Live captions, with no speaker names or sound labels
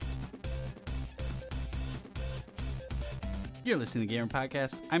You're listening to the Gamer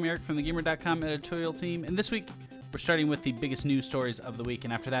Podcast. I'm Eric from the Gamer.com editorial team, and this week we're starting with the biggest news stories of the week,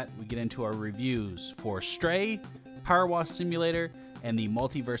 and after that we get into our reviews for Stray, Power Wash Simulator, and the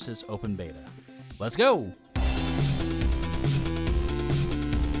Multiversus Open Beta. Let's go!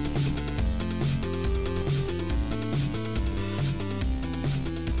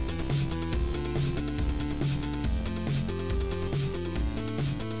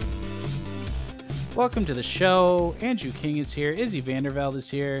 Welcome to the show. Andrew King is here. Izzy Vandervelde is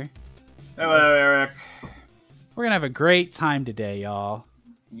here. Hello, Eric. We're going to have a great time today, y'all.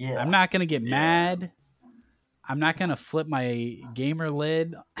 Yeah. I'm not going to get mad. I'm not going to flip my gamer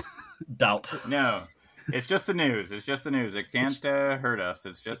lid. Doubt. No, it's just the news. It's just the news. It can't hurt us.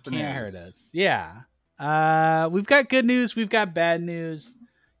 It's just the news. Can't hurt us. Yeah. We've got good news. We've got bad news.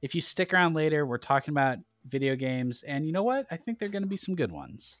 If you stick around later, we're talking about video games. And you know what? I think they're going to be some good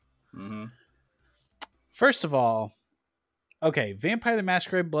ones. Mm-hmm. First of all, okay, Vampire the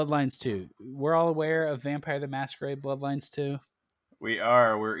Masquerade Bloodlines 2. We're all aware of Vampire the Masquerade Bloodlines 2? We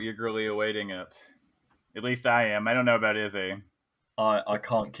are. We're eagerly awaiting it. At least I am. I don't know about Izzy. I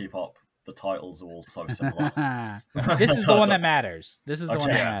can't keep up. The titles are all so similar. This is the one that matters. This is the one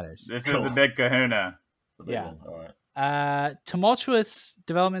that Okay. matters. This Cool. is the big kahuna. The big Yeah. one. All right. Tumultuous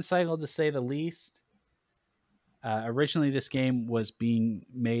development cycle, to say the least. Originally, this game was being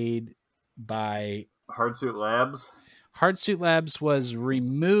made by Hardsuit Labs. Hardsuit Labs, was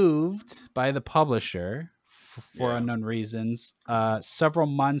removed by the publisher for Yeah. unknown reasons several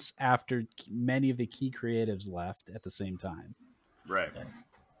months after many of the key creatives left at the same time. Right.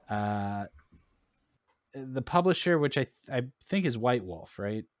 The publisher, which I think is White Wolf,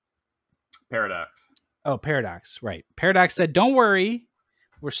 right? Paradox. Oh, Paradox, right. Paradox said, don't worry,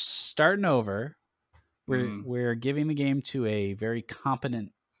 we're starting over. We're giving the game to a very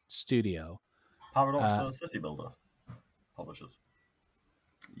competent studio. Paradox the City Builder publishers.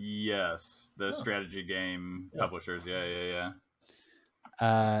 Yes. The strategy game publishers. Yeah.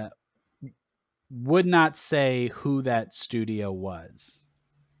 Would not say who that studio was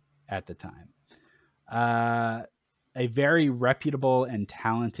at the time. A very reputable and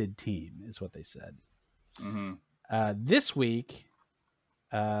talented team is what they said. Mm-hmm. This week,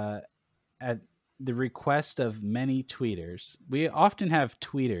 at the request of many tweeters, we often have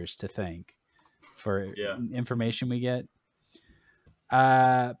tweeters to thank for information we get.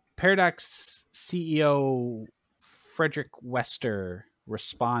 Paradox CEO Frederick Wester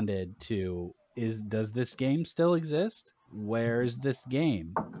responded to, does this game still exist? Where's this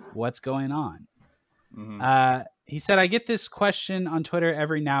game? What's going on? Mm-hmm. He said, I get this question on Twitter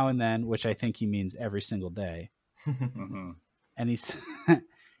every now and then, which I think he means every single day. Mm-hmm.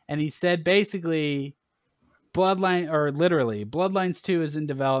 And he said basically, Bloodlines 2 is in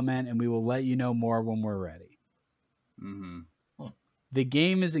development, and we will let you know more when we're ready. Mm-hmm. The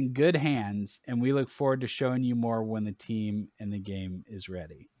game is in good hands, and we look forward to showing you more when the team and the game is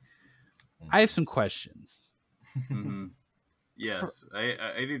ready. I have some questions. Mm-hmm. Yes,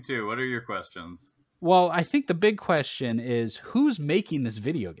 I do too. What are your questions? Well, I think the big question is, who's making this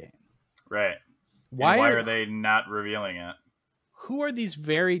video game? Right. Why are they not revealing it? Who are these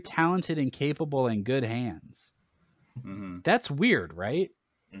very talented and capable and good hands? Mm-hmm. That's weird, right?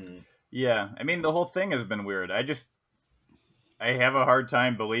 Yeah. I mean, the whole thing has been weird. I have a hard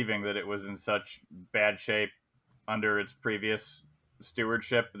time believing that it was in such bad shape under its previous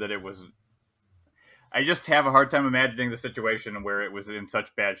stewardship that it was... I just have a hard time imagining the situation where it was in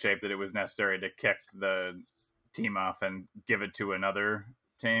such bad shape that it was necessary to kick the team off and give it to another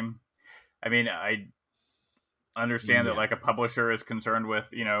team. I mean, I understand that like a publisher is concerned with,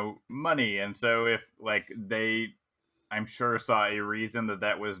 money. And so if they, I'm sure, saw a reason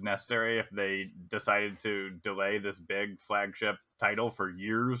that was necessary if they decided to delay this big flagship title for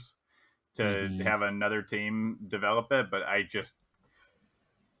years to have another team develop it. But I just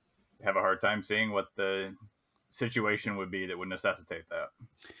have a hard time seeing what the situation would be that would necessitate that.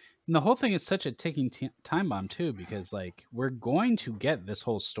 And the whole thing is such a ticking time bomb too, because we're going to get this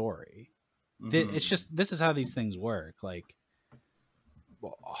whole story. It's just, this is how these things work.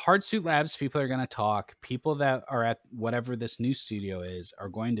 Hardsuit Labs people are going to talk. People that are at whatever this new studio is are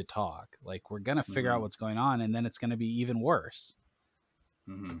going to talk. We're going to figure out what's going on, and then it's going to be even worse.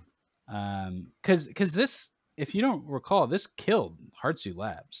 Because this, if you don't recall, this killed Hardsuit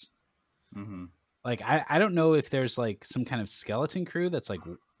Labs. I don't know if there's some kind of skeleton crew that's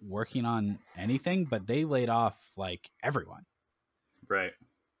working on anything, but they laid off everyone. Right.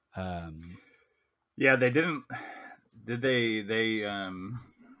 Yeah, they didn't. Did they? I'm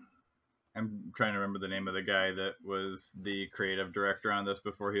trying to remember the name of the guy that was the creative director on this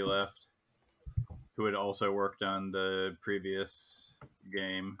before he left. who had also worked on the previous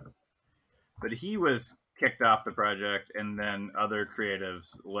game. But he was kicked off the project, and then other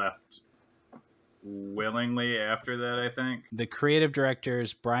creatives left willingly after that, I think. The creative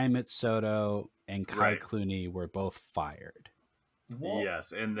directors, Brian Mitsoto and Kai Right. Clooney, were both fired. What?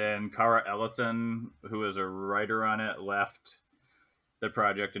 Yes, and then Kara Ellison, who was a writer on it, left the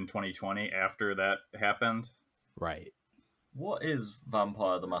project in 2020 after that happened. Right. What is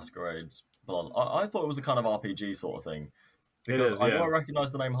Vampire the Masquerade's Blood? I thought it was a kind of RPG sort of thing. It Because is, I yeah. know I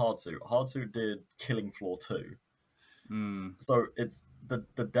recognize the name Hardsuit. Hardsuit did Killing Floor 2. Mm. So it's the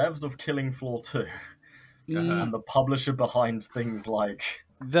devs of Killing Floor 2 Mm, and the publisher behind things like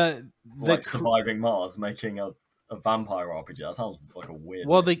the Surviving Mars making a vampire RPG. That sounds like a weird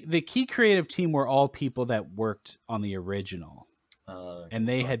well, mix. the key creative team were all people that worked on the original, and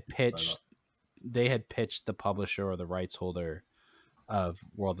they sorry, had I pitched the publisher or the rights holder of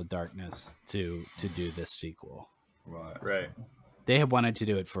World of Darkness to do this sequel. Right. They had wanted to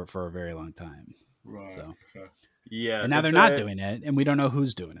do it for a very long time. Right. So, Okay. Yeah. and now they're not doing it, and we don't know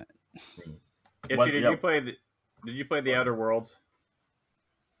who's doing it. Did you play the Outer Worlds?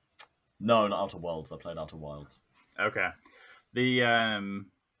 No, not Outer Worlds. I played Outer Wilds. Okay.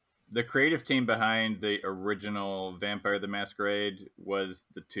 The creative team behind the original Vampire the Masquerade was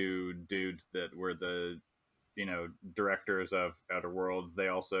the two dudes that were the directors of Outer Worlds. They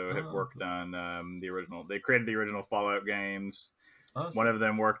also had worked on the original. They created the original Fallout games. One of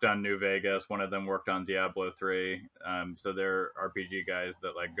them worked on New Vegas. One of them worked on Diablo 3. So they're RPG guys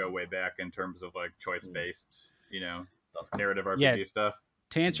that like go way back in terms of like choice based, That's cool. narrative RPG stuff.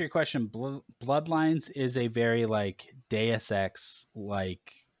 To answer your question, Bloodlines is a very like Deus Ex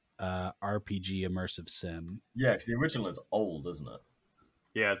like RPG immersive sim. Yeah, because the original is old, isn't it?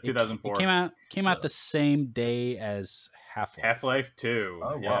 Yeah, it's 2004. It came out the same day as Half-Life. Half-Life 2.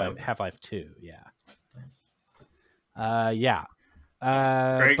 Oh, Yeah. wow. Half-Life 2, yeah.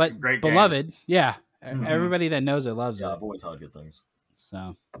 Great game. beloved, yeah. Mhm. Everybody that knows it loves Yeah, it. I've always heard good things.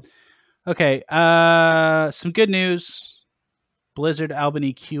 So, okay. Some good news. Blizzard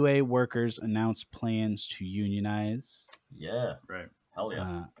Albany QA workers announced plans to unionize. Yeah, Right. hell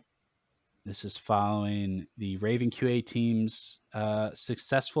yeah. This is following the Raven QA team's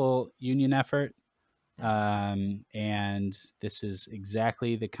successful union effort. And this is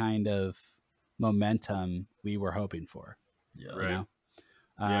exactly the kind of momentum we were hoping for. Yeah. Right. You know?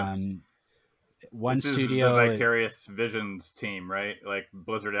 Yeah. One This studio. is the Vicarious Visions team, right? Like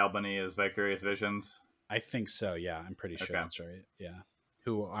Blizzard Albany is Vicarious Visions. I think so. Yeah, I'm pretty sure Okay. that's right. Yeah,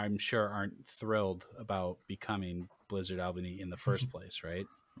 who I'm sure aren't thrilled about becoming Blizzard Albany in the first place, right?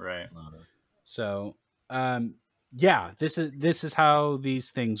 Right. So, yeah, this is how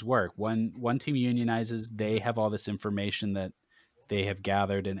these things work. One team unionizes, they have all this information that they have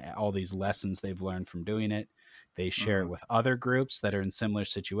gathered and all these lessons they've learned from doing it. They share it with other groups that are in similar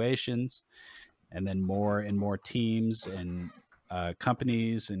situations, and then more and more teams and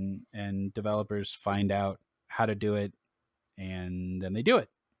companies and developers find out how to do it, and then they do it.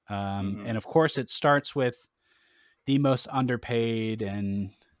 And of course, it starts with the most underpaid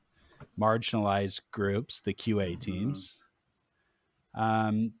and marginalized groups, the QA teams.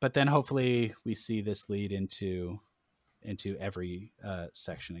 But then hopefully we see this lead into every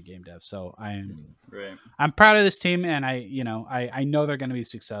section of game dev. So I'm proud of this team, and I know they're going to be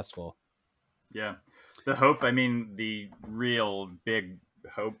successful. Yeah. The hope, the real big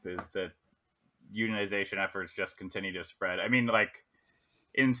hope is that unionization efforts just continue to spread. Like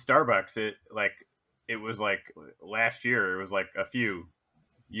in Starbucks, it was like last year, it was like a few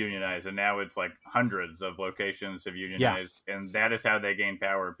unionized, and now it's like hundreds of locations have unionized. Yeah. And that is how they gain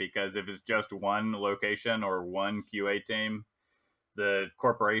power, because if it's just one location or one QA team, the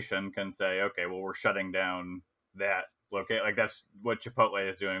corporation can say, okay, well, we're shutting down that location. Like that's what Chipotle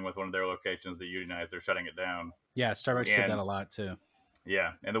is doing with one of their locations that unionized. They're shutting it down. Yeah, Starbucks did that a lot too.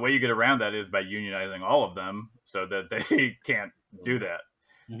 Yeah, and the way you get around that is by unionizing all of them so that they can't do that.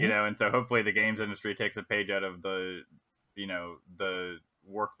 And so hopefully the games industry takes a page out of the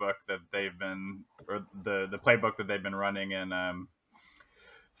workbook that they've been, or the playbook that they've been running in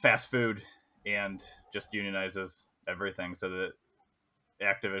fast food, and just unionizes everything so that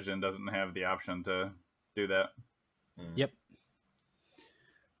Activision doesn't have the option to do that. Yep.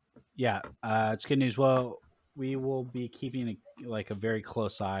 Yeah, it's good news. Well, we will be keeping a very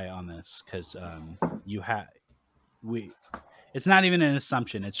close eye on this, because it's not even an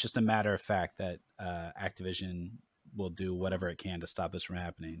assumption. It's just a matter of fact that Activision will do whatever it can to stop this from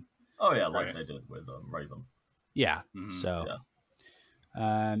happening. Oh yeah, like they did with Raven. Yeah. So,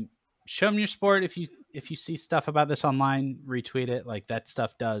 show them your support. If you see stuff about this online, retweet it. Like that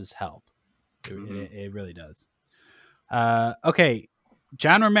stuff does help. It really does. Okay,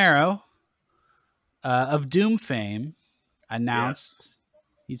 John Romero of Doom fame announced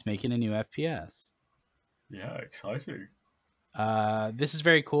he's making a new FPS. Yeah, exciting. This is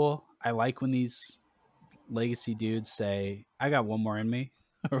very cool. I like when these legacy dudes say, "I got one more in me,"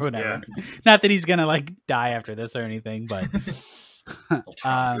 or whatever. Yeah. Not that he's gonna like die after this or anything, but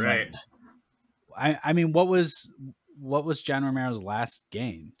Right. I mean, what was John Romero's last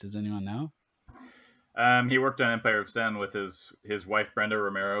game? Does anyone know? He worked on Empire of Sin with his wife Brenda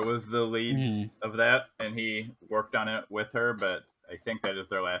Romero was the lead of that, and he worked on it with her. But I think that is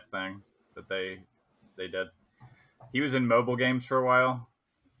their last thing that they did. He was in mobile games for a while.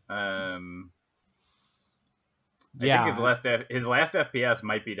 I think his last FPS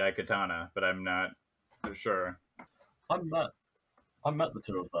might be Daikatana, but I'm not for sure. I met the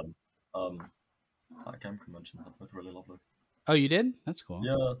two of them. At game convention, they're both really lovely. Oh, you did? That's cool.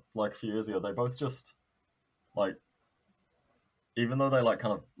 Yeah, like a few years ago, they both just like, even though they like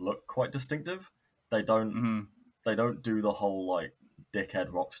kind of look quite distinctive, they don't do the whole like dickhead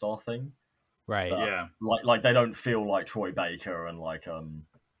rockstar thing. Right. Yeah. Like they don't feel like Troy Baker and like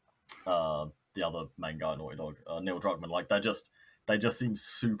the other main guy, Naughty Dog, Neil Druckmann. Like they just seem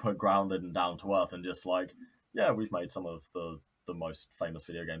super grounded and down to earth, and just like, yeah, we've made some of the most famous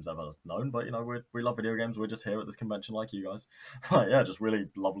video games ever known, but you know, we love video games. We're just here at this convention like you guys. Yeah, just really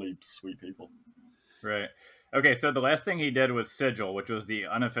lovely, sweet people. Right. Okay, so the last thing he did was Sigil, which was the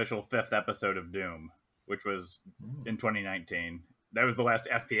unofficial 5th episode of Doom, which was in 2019. That was the last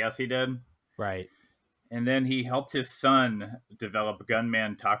FPS he did. Right. And then he helped his son develop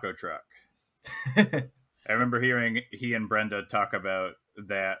Gunman Taco Truck. I remember hearing he and Brenda talk about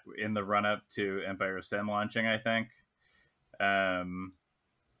that in the run-up to Empire of Sin launching, I think. And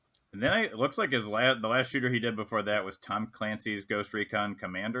then it looks like the last shooter he did before that was Tom Clancy's Ghost Recon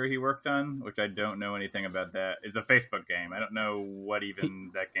Commander he worked on, which I don't know anything about that. It's a Facebook game. I don't know what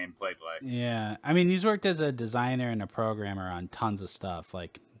even that game played like. Yeah. I mean, he's worked as a designer and a programmer on tons of stuff,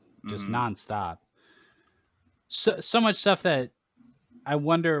 like just nonstop. So much stuff that I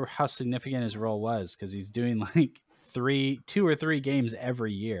wonder how significant his role was, because he's doing like 2 or 3 games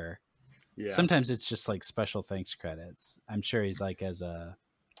every year. Yeah. Sometimes it's just like special thanks credits. I'm sure he's like as a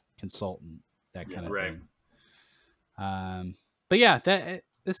consultant, that kind of thing. But yeah,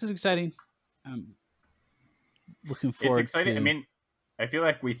 this is exciting. I'm looking forward. It's exciting. I mean, I feel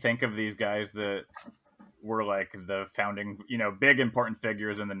like we think of these guys that were like the founding, big important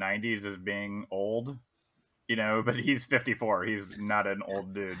figures in the 90s as being old, but he's 54. He's not an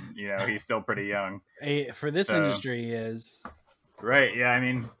old dude. He's still pretty young. For this industry, he is. Right. Yeah. I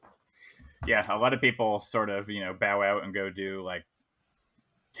mean, yeah, a lot of people sort of, bow out and go do like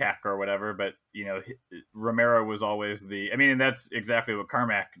tech or whatever. But, Romero was always and that's exactly what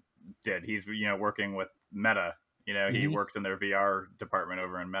Carmack did. He's, working with Meta. He works in their VR department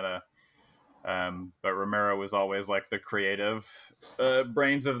over in Meta. But Romero was always like the creative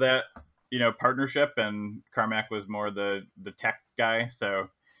brains of that, partnership. And Carmack was more the tech guy. So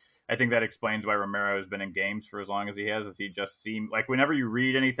I think that explains why Romero has been in games for as long as he has. Is he just seemed like whenever you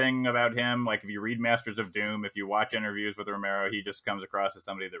read anything about him, like if you read Masters of Doom, if you watch interviews with Romero, he just comes across as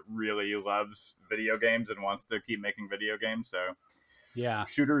somebody that really loves video games and wants to keep making video games. So yeah,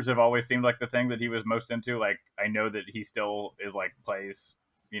 shooters have always seemed like the thing that he was most into. Like I know that he still is like plays,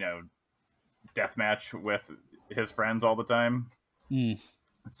 deathmatch with his friends all the time.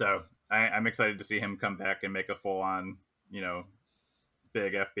 So I'm excited to see him come back and make a full on,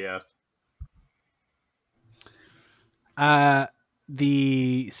 big FPS.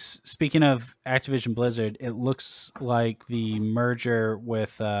 Speaking of Activision Blizzard, it looks like the merger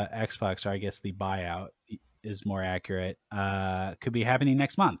with Xbox, or I guess the buyout is more accurate, could be happening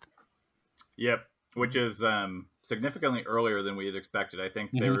next month. Yep, which is significantly earlier than we had expected. I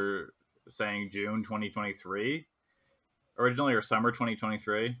think they were saying June 2023 originally, or summer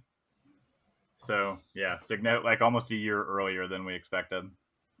 2023. So yeah, like almost a year earlier than we expected,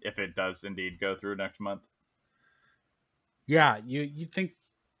 if it does indeed go through next month. Yeah, you think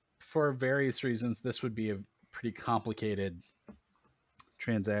for various reasons this would be a pretty complicated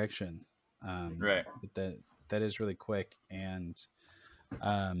transaction, right? But that is really quick, and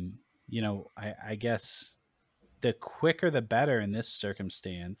I guess the quicker the better in this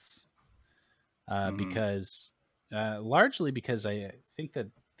circumstance, because largely because I think that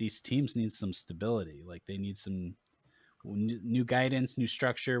these teams need some stability. Like they need some new guidance, new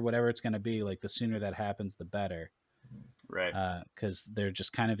structure, whatever it's going to be. Like the sooner that happens, the better. Right. Because they're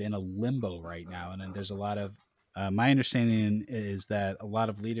just kind of in a limbo right now. And then there's a lot of, my understanding is that a lot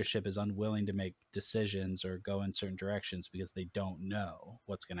of leadership is unwilling to make decisions or go in certain directions because they don't know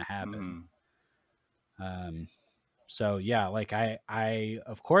what's going to happen. So yeah, like I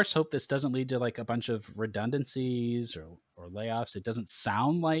of course hope this doesn't lead to like a bunch of redundancies or layoffs. It doesn't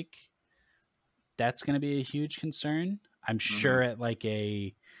sound like that's going to be a huge concern. I'm sure at like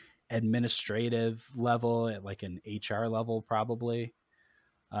a administrative level, at like an HR level, probably,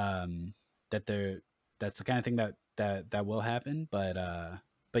 that that's the kind of thing that will happen. But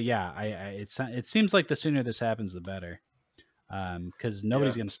yeah, it seems like the sooner this happens, the better, because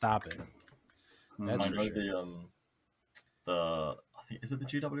nobody's going to stop it. That's I for know sure. I think, is it the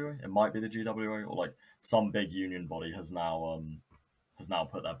GWA? It might be the GWA, or like some big union body has now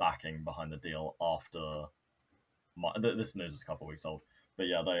put their backing behind the deal after. This news is a couple of weeks old, but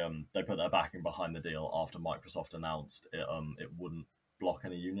yeah, they put their backing behind the deal after Microsoft announced it wouldn't block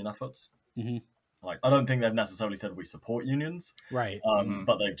any union efforts. Mm-hmm. Like, I don't think they've necessarily said we support unions, Right.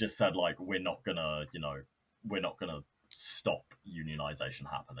 but they've just said like we're not gonna stop unionization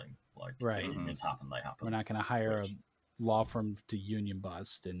happening. Like, Right. if unions happen, they happen. We're not going to hire a law firm to union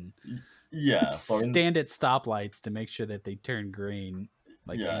bust and so stand at stoplights to make sure that they turn green.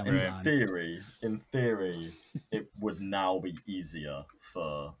 Like Amazon. In theory, it would now be easier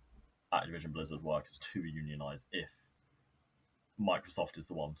for Activision Blizzard workers to unionize if Microsoft is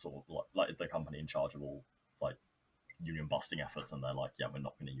the one sort of like is the company in charge of all like union busting efforts, and they're like, yeah, we're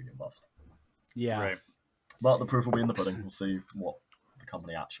not going to union bust. Yeah. Right. But the proof will be in the pudding. We'll see what the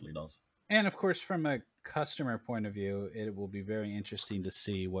company actually does. And of course, from a customer point of view, it will be very interesting to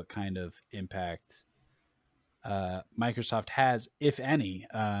see what kind of impact Microsoft has, if any,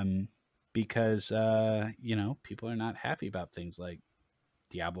 because people are not happy about things like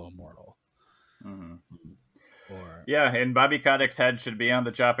Diablo Immortal. Or and Bobby Kotick's head should be on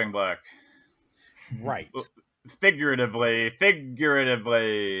the chopping block. Right. Figuratively.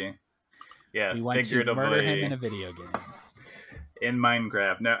 Yes, we want to murder him in a video game. In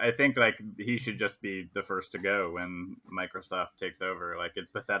Minecraft. No, I think like he should just be the first to go when Microsoft takes over. Like, it's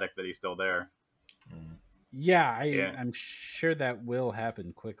pathetic that he's still there. Yeah, I'm sure that will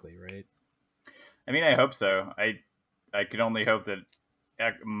happen quickly, right? I mean, I hope so. I can only hope that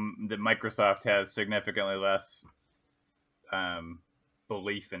Microsoft has significantly less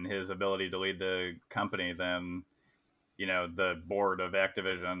belief in his ability to lead the company than the board of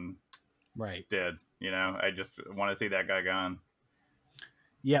Activision did. I just want to see that guy gone.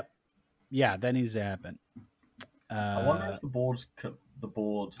 Yep. Yeah, that needs to happen. I wonder if the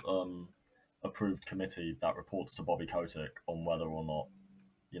board approved committee that reports to Bobby Kotick on whether or not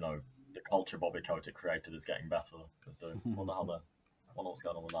the culture Bobby Kotick created is getting better. Because I wonder what's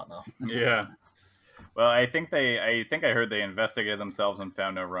going on with that now. Yeah. Well, I think I heard they investigated themselves and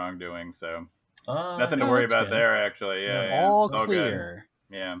found no wrongdoing, so nothing to worry about there. Actually, yeah. All clear.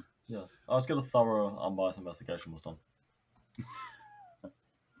 Good. Yeah. Yeah. I was going to thorough, unbiased investigation was done.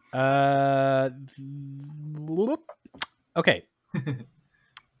 Okay.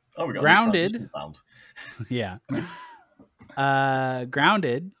 Oh, we got Grounded. Sound. Yeah.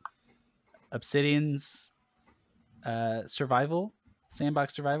 Grounded. Obsidian's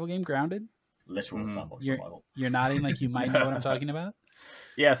sandbox survival game, Grounded. Literal sandbox survival. You're nodding like you might know what I'm talking about.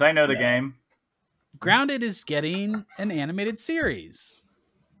 Yes, I know the game. Grounded is getting an animated series.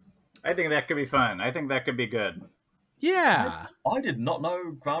 I think that could be fun. I think that could be good. Yeah. I did not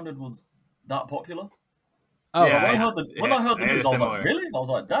know Grounded was that popular. Oh, yeah, when I heard the news, I was like, really? I was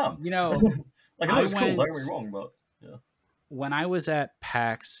like, damn. Like, I know it's cool, don't get me wrong, but yeah. When I was at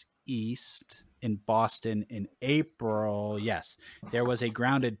PAX East in Boston in April, yes, there was a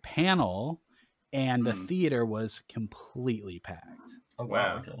Grounded panel, and the theater was completely packed. Oh,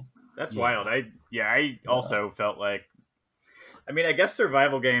 wow. Okay. That's wild. I also felt like, I mean, I guess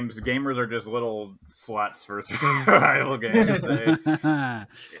survival gamers are just little sluts for survival games.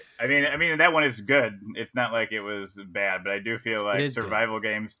 I mean, that one is good. It's not like it was bad, but I do feel like survival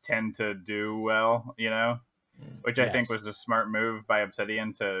games tend to do well, which I think was a smart move by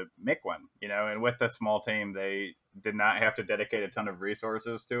Obsidian to make one, and with a small team, they did not have to dedicate a ton of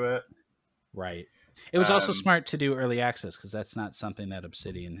resources to it. Right. It was also smart to do early access because that's not something that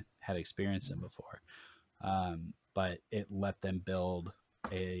Obsidian had experienced in before. But it let them build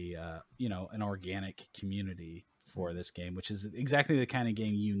an organic community for this game, which is exactly the kind of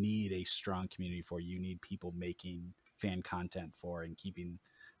game you need a strong community for. You need people making fan content for and keeping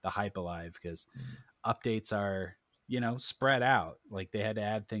the hype alive, because updates are, spread out. Like, they had to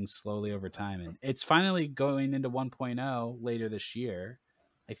add things slowly over time, and it's finally going into 1.0 later this year.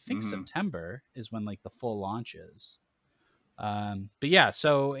 I think September is when like the full launch is. But yeah,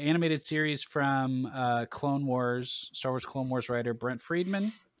 so animated series from Clone Wars, Star Wars Clone Wars writer Brent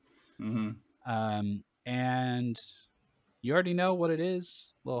Friedman. And You already know what it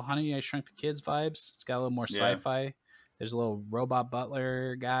is. Little Honey, I Shrunk the Kids vibes. It's got a little more Yeah. sci-fi. There's a little robot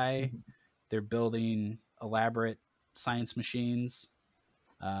butler guy. They're building elaborate science machines.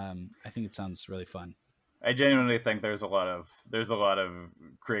 I think it sounds really fun. I genuinely think there's a lot of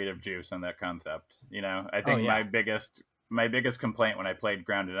creative juice in that concept. You know, I think my biggest complaint when I played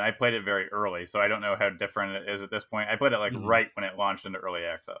Grounded, and I played it very early, so I don't know how different it is at this point. I played it like right when it launched into early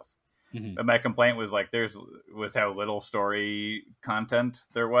access. But my complaint was like was how little story content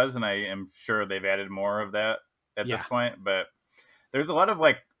there was, and I am sure they've added more of that at this point. But there's a lot of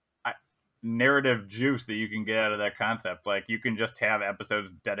like narrative juice that you can get out of that concept. Like you can just have episodes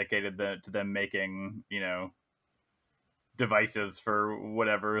dedicated to them making, you know, devices for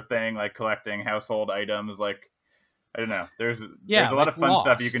whatever thing, like collecting household items. Like I don't know. There's a lot of fun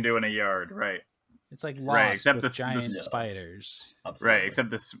stuff you can do in a yard, right? It's like Lost, right, except with giant spiders. Absolutely. Right, except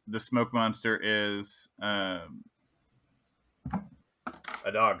the smoke monster is a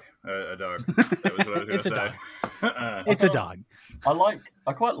dog. A dog. That was what I was It's a say. dog. It's a dog.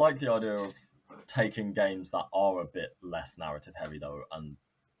 I quite like the idea of taking games that are a bit less narrative heavy though, and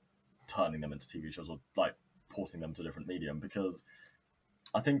turning them into TV shows, or like porting them to a different medium, because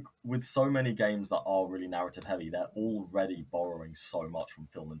I think with so many games that are really narrative heavy, they're already borrowing so much from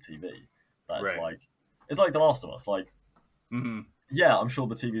film and TV that it's like The Last of Us. Like, yeah, I'm sure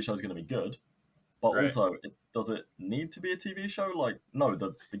the TV show is going to be good, but also, does it need to be a TV show? Like, no,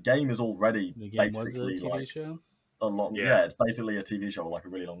 the game is already basically was a TV show. A long, it's basically a TV show, like a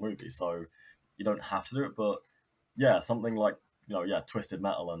really long movie. So you don't have to do it, but yeah, something like Twisted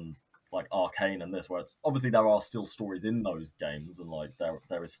Metal and like Arcane and this, where it's obviously there are still stories in those games and like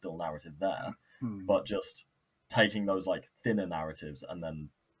there is still narrative there, but just taking those like thinner narratives and then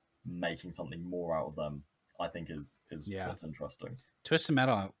making something more out of them, I think is what's interesting. Twisted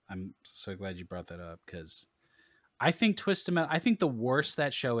Metal, I'm so glad you brought that up, because I think Twisted Metal, I think the worse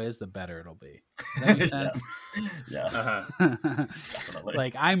that show is, the better it'll be. Does that make sense? Yeah. Definitely.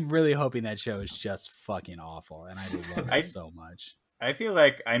 Like, I'm really hoping that show is just fucking awful, and I love it so much. I feel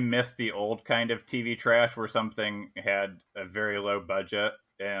like I miss the old kind of TV trash where something had a very low budget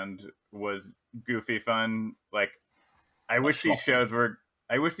and was goofy fun. Like, I wish these shows were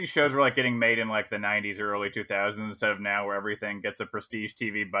like getting made in like the 90s or early 2000s instead of now, where everything gets a prestige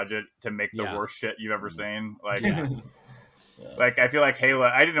TV budget to make the worst shit you've ever seen. Like, like I feel like Halo.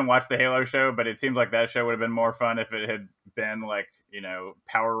 I didn't watch the Halo show, but it seems like that show would have been more fun if it had been like, you know,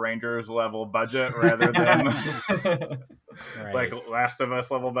 Power Rangers level budget rather than like Last of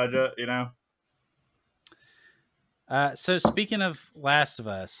Us level budget. You know. So speaking of Last of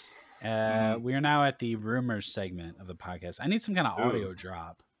Us. We are now at the rumors segment of the podcast. I need some kind of audio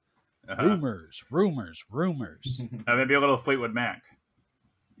drop. Rumors. Maybe a little Fleetwood Mac.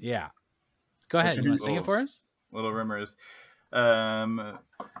 Yeah. Go ahead. You want to sing it for us? Little rumors. Rumors.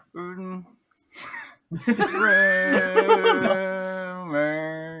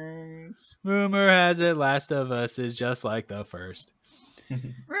 Rumor has it Last of Us is just like the first.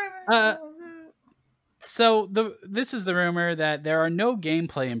 So this is the rumor that there are no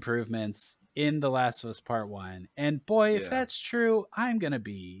gameplay improvements in The Last of Us Part 1. And boy, if that's true, I'm going to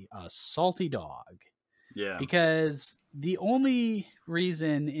be a salty dog. Yeah. Because the only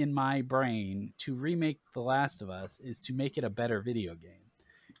reason in my brain to remake The Last of Us is to make it a better video game.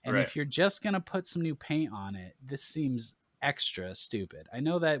 And if you're just going to put some new paint on it, this seems extra stupid. I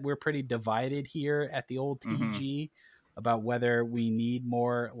know that we're pretty divided here at the old TG about whether we need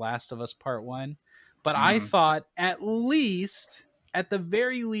more Last of Us Part 1. But I thought at the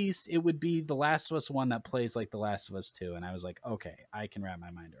very least, it would be The Last of Us 1 that plays like The Last of Us 2. And I was like, okay, I can wrap my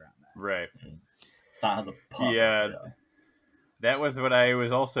mind around that. Right. That has a purpose, That was what I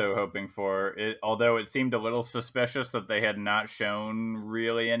was also hoping for. Although it seemed a little suspicious that they had not shown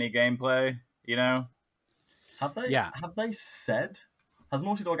really any gameplay, you know? Have they? Yeah. Have they said? Has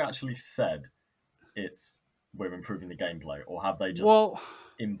Naughty Dog actually said we're improving the gameplay, or have they just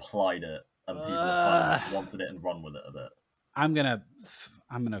implied it and people have kind of wanted it and run with it a bit? I'm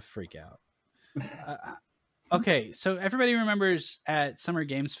gonna freak out. Okay, so everybody remembers at Summer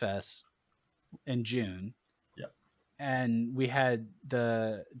Games Fest in June. And we had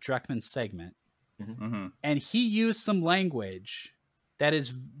the Druckmann segment, and he used some language that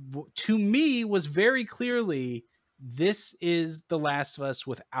is, to me, was very clearly, this is The Last of Us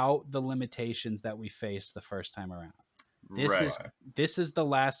without the limitations that we faced the first time around. This is The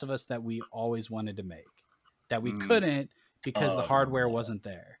Last of Us that we always wanted to make, that we couldn't because the hardware wasn't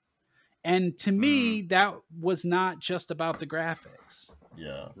there. And to me, that was not just about the graphics.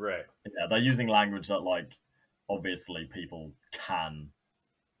 Yeah, right. Yeah, they're using language that, like, obviously people can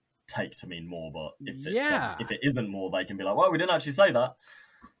take to mean more, but if it isn't more, they can be like, well, we didn't actually say that.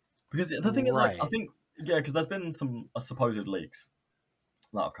 Because the thing is, like, I think, because there's been some supposed leaks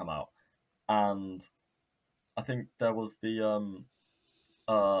that have come out, and I think there was the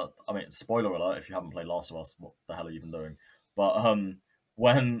I mean, spoiler alert if you haven't played Last of Us, what the hell are you even doing? But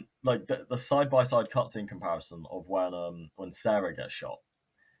when like the side by side cutscene comparison of when Sarah gets shot,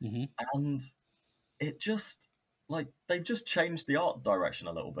 and it just like they've just changed the art direction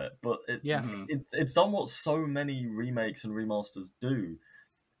a little bit, but it's done what so many remakes and remasters do,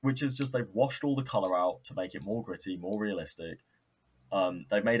 which is just they've washed all the color out to make it more gritty, more realistic.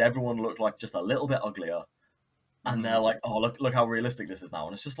 They've made everyone look like just a little bit uglier, and they're like, "Oh, look how realistic this is now."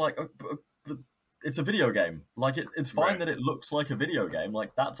 And it's just like, but it's a video game. Like it's fine that it looks like a video game.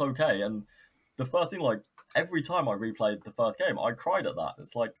 Like that's okay. And the first thing, like every time I replayed the first game, I cried at that.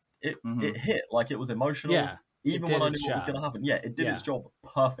 It's like it hit, like it was emotional. Yeah, even when I knew what was going to happen. Yeah, it did its job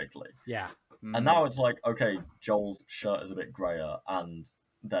perfectly. Yeah. And now it's like, okay, Joel's shirt is a bit grayer, and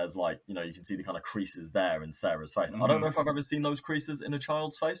there's like, you can see the kind of creases there in Sarah's face. I don't know if I've ever seen those creases in a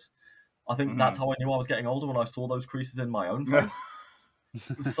child's face. I think that's how I knew I was getting older, when I saw those creases in my own face.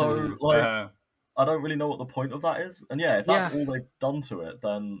 So, like, I don't really know what the point of that is. And yeah, if that's all they've done to it,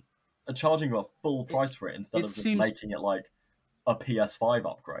 then charging you a full price for it instead of just making it like a PS5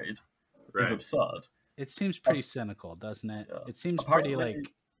 upgrade is absurd. It seems pretty cynical, doesn't it? Yeah. It seems pretty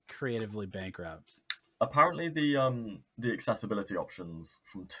like creatively bankrupt. Apparently, the accessibility options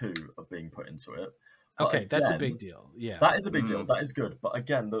from 2 are being put into it. But okay, that's a big deal. Yeah, that is a big deal. That is good. But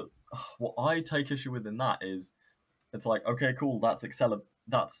again, what I take issue with in that is, it's like, okay, cool, that's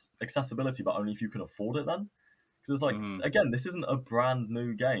accessibility, but only if you can afford it then. Because it's like, again, this isn't a brand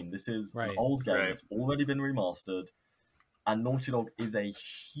new game. This is an old game that's already been remastered. And Naughty Dog is a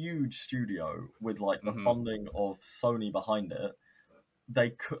huge studio with like the funding of Sony behind it.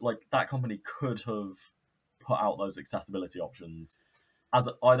 They could, like, that company could have put out those accessibility options as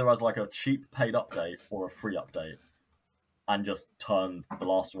either as like a cheap paid update or a free update, and just turned The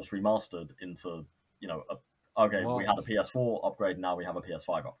Last of Us Remastered into, we had a PS4 upgrade, now we have a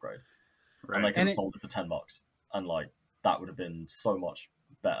PS5 upgrade, and they could have sold it for $10, and like that would have been so much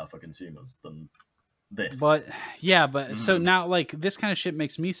better for consumers than this. But so now, like, this kind of shit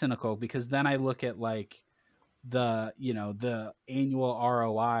makes me cynical, because then I look at like the annual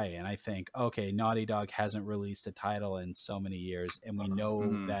ROI, and I think, okay, Naughty Dog hasn't released a title in so many years, and we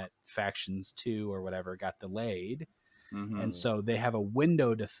know that Factions 2 or whatever got delayed, and so they have a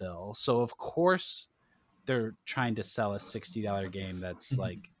window to fill. So of course they're trying to sell a $60 game that's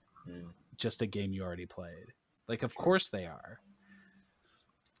like just a game you already played. Like, of course they are.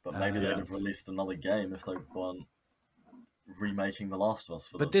 But maybe they'd have released another game if they weren't remaking The Last of Us.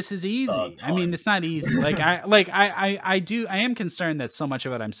 But this is easy. I mean, it's not easy. I am concerned that so much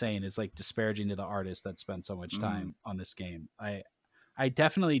of what I'm saying is like disparaging to the artists that spent so much time on this game. I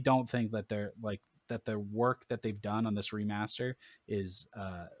definitely don't think that they're like that the work that they've done on this remaster is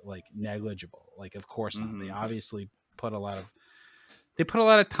like negligible. Like, of course not. They obviously put a lot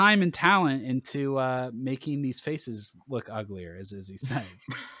of time and talent into making these faces look uglier, as he says.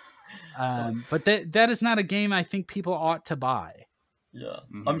 But that is not a game I think people ought to buy. Yeah,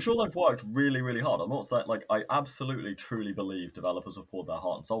 I'm sure they've worked really, really hard. I'm not saying, like, I absolutely, truly believe developers have poured their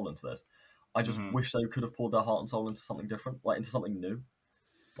heart and soul into this. I just wish they could have poured their heart and soul into something different, like into something new.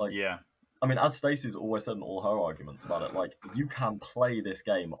 Like, I mean, as Stacey's always said in all her arguments about it, like, you can play this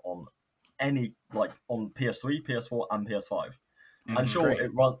game on any, like, on PS3, PS4, and PS5. And sure,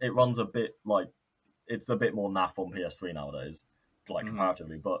 it runs a bit like, it's a bit more naff on PS3 nowadays, like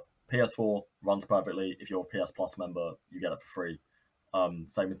comparatively, but PS4 runs perfectly. If you're a PS Plus member, you get it for free.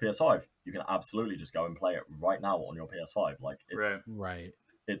 Same with PS5. You can absolutely just go and play it right now on your PS5. Like, it's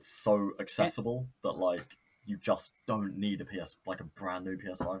it's so accessible that like you just don't need a brand new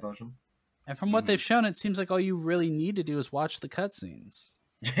PS5 version. And from what they've shown, it seems like all you really need to do is watch the cutscenes.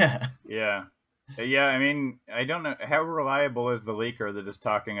 Yeah. I mean, I don't know how reliable is the leaker that is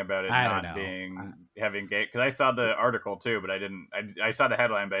talking about it having gate, because I saw the article too, but I saw the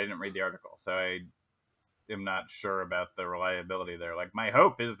headline, but I didn't read the article, so I am not sure about the reliability there. Like, my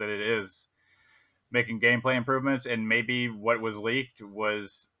hope is that it is making gameplay improvements, and maybe what was leaked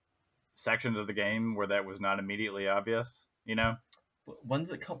was sections of the game where that was not immediately obvious, When's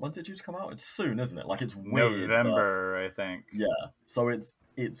it due to come out? It's soon, isn't it? Like, it's weird. November, I think. Yeah. So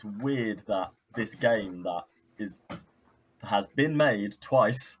it's weird that this game that has been made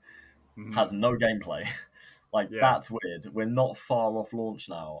twice has no gameplay. That's weird. We're not far off launch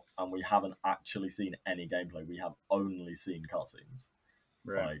now, and we haven't actually seen any gameplay. We have only seen cutscenes.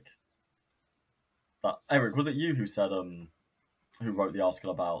 Right. Like that. Eric, was it you who said who wrote the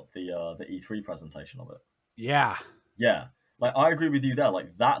article about the E3 presentation of it. Yeah. Yeah, like I agree with you there.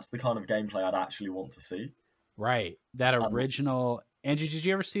 Like that's the kind of gameplay I'd actually want to see. Right. That original. Andrew, did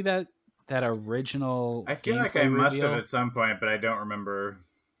you ever see that original? I feel like I must have at some point, but I don't remember.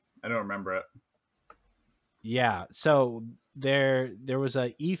 I don't remember it. Yeah. So there was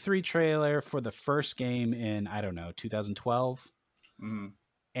a E3 trailer for the first game in, I don't know, 2012. Mm-hmm.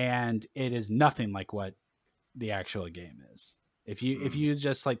 And it is nothing like what the actual game is. If you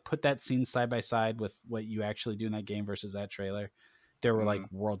just like put that scene side by side with what you actually do in that game versus that trailer, they were like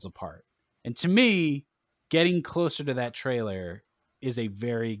worlds apart. And to me, getting closer to that trailer is a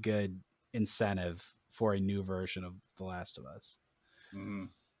very good incentive for a new version of The Last of Us. Mm-hmm.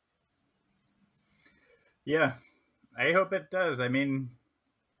 Yeah, I hope it does. I mean,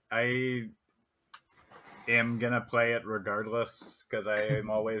 I am gonna play it regardless because I am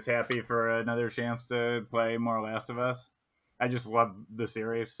always happy for another chance to play more Last of Us. I just love the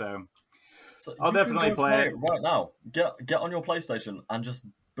series, so I'll definitely play it right now. Get on your PlayStation and just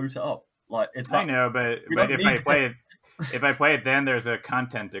boot it up. Like I know, but if I play it, then there's a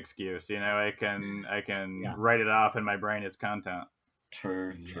content excuse. You know, I can write it off in my brain as content.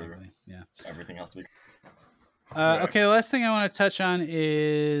 True. Yeah, everything has to be. Okay, the last thing I want to touch on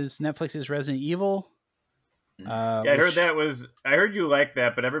is Netflix's Resident Evil. I heard I heard you like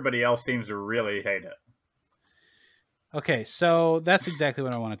that, but everybody else seems to really hate it. Okay, so that's exactly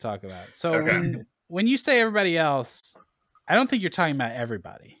what I want to talk about. So when you say everybody else, I don't think you're talking about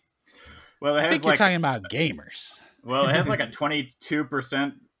everybody. Well, I think you're talking about gamers. Well, it has like a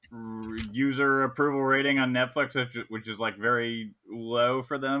 22% user approval rating on Netflix, which is like very low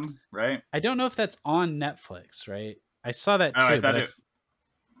for them, right? I don't know if that's on Netflix, right? I saw that too. I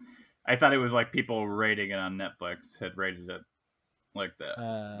thought it was like people rating it on Netflix had rated it like that,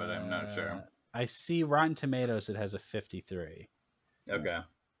 but I'm not sure. I see Rotten Tomatoes, it has a 53. Okay.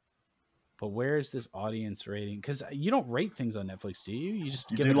 But where is this audience rating? Because you don't rate things on Netflix, do you? You just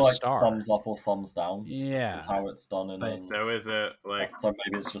give it a like star. Thumbs up or thumbs down. Yeah. That's how it's done. So is it like... So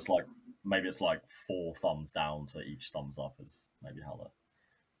maybe it's just like... Maybe it's like 4 thumbs down to each thumbs up is maybe how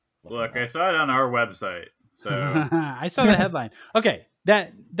that... Look, I saw it on our website, so... I saw the headline. Okay,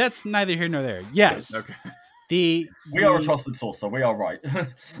 that's neither here nor there. Yes. Okay. We are a trusted source, so we are right.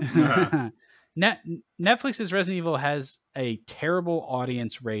 Netflix's Resident Evil has a terrible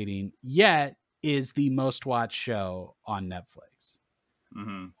audience rating, yet is the most watched show on Netflix.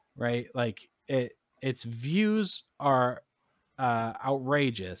 Mm-hmm. Right? Like its views are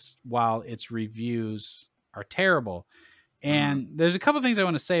outrageous, while its reviews are terrible. And there's a couple things I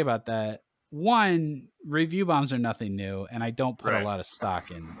want to say about that. One, review bombs are nothing new, and I don't put a lot of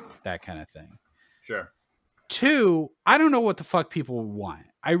stock in that kind of thing. Sure. Two, I don't know what the fuck people want.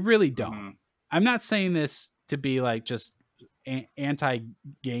 I really don't. Mm-hmm. I'm not saying this to be like just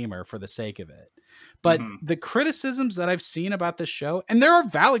anti-gamer for the sake of it. But the criticisms that I've seen about this show, and there are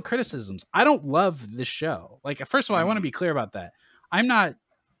valid criticisms. I don't love this show. Like, first of all, I want to be clear about that. I'm not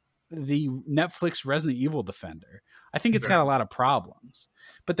the Netflix Resident Evil defender. I think it's got a lot of problems.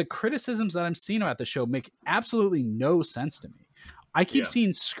 But the criticisms that I'm seeing about the show make absolutely no sense to me. I keep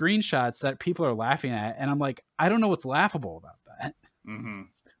seeing screenshots that people are laughing at, and I'm like, I don't know what's laughable about that. Mm-hmm.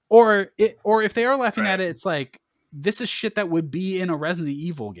 Or if they are laughing at it, it's like, this is shit that would be in a Resident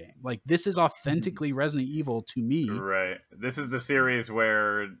Evil game. Like, this is authentically Resident Evil to me. Right. This is the series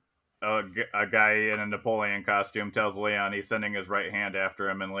where a guy in a Napoleon costume tells Leon he's sending his right hand after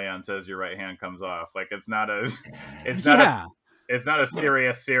him, and Leon says your right hand comes off. Like, it's not a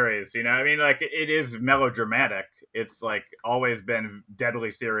serious series, you know? I mean, like, it is melodramatic. It's like always been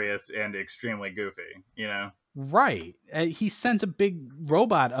deadly serious and extremely goofy, you know? Right. He sends a big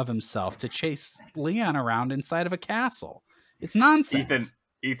robot of himself to chase Leon around inside of a castle. It's nonsense.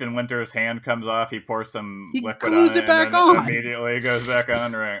 Ethan Winter's hand comes off. He pours some liquid glues on it back on. Immediately goes back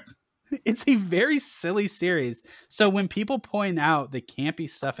on, right? It's a very silly series. So when people point out the campy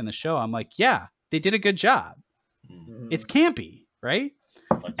stuff in the show, I'm like, yeah, they did a good job. Mm-hmm. It's campy, right?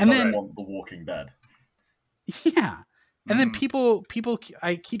 Like, and then want The Walking Dead. Yeah. And then people,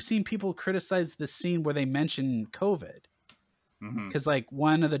 I keep seeing people criticize the scene where they mention COVID. Because, like,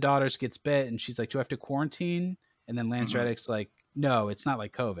 one of the daughters gets bit, and she's like, do I have to quarantine? And then Lance Reddick's like, no, it's not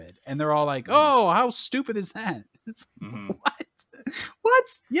like COVID. And they're all like, oh, how stupid is that? It's like, what?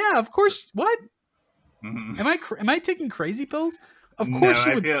 Yeah, of course. What? Am I taking crazy pills? Of course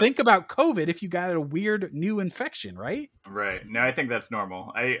you would think about COVID if you got a weird new infection, right? Right. No, I think that's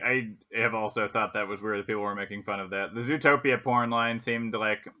normal. I have also thought that was weird that people were making fun of that. The Zootopia porn line seemed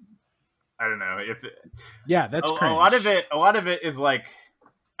like, I don't know, if that's cringe. A lot of it is like,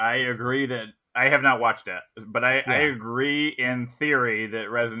 I agree that I have not watched it, but I Yeah. agree in theory that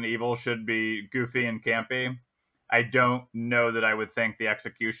Resident Evil should be goofy and campy. I don't know that I would think the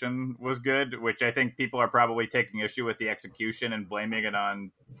execution was good, which I think people are probably taking issue with the execution and blaming it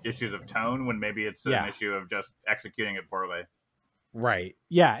on issues of tone when maybe it's an Yeah. issue of just executing it poorly. Right.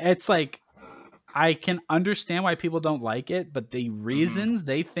 Yeah. It's like, I can understand why people don't like it, but the reasons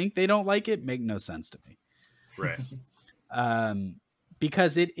they think they don't like it make no sense to me. Right.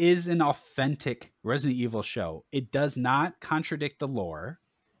 Because it is an authentic Resident Evil show. It does not contradict the lore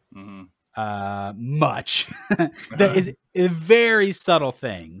much. That is very subtle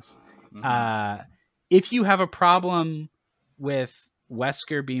things. If you have a problem with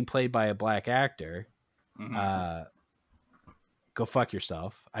Wesker being played by a black actor, go fuck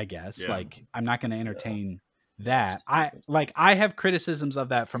yourself, I guess. Yeah. Like, I'm not going to entertain that. I have criticisms of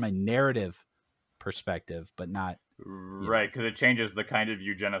that from a narrative perspective, but not right, because it changes the kind of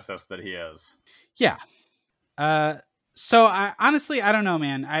eugenicist that he is. Yeah. So I honestly, I don't know,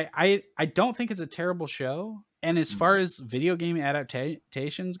 man. I don't think it's a terrible show. And as far as video game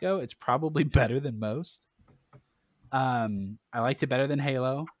adaptations go, it's probably better than most. I liked it better than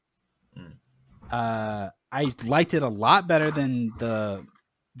Halo. I liked it a lot better than the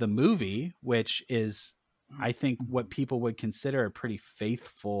movie, which is, I think, what people would consider a pretty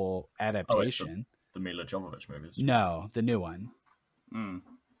faithful adaptation. The Mila Jovovich movies? No, the new one. Oh,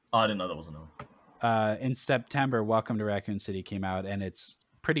 I didn't know that was a new one. In September, Welcome to Raccoon City came out, and it's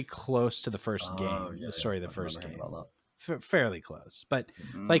pretty close to the first game, the story of the first game. Fairly close. But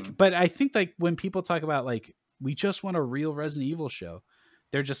but I think like when people talk about like, we just want a real Resident Evil show,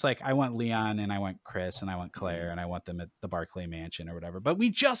 they're just like, I want Leon and I want Chris and I want Claire and I want them at the Barclay Mansion or whatever. But we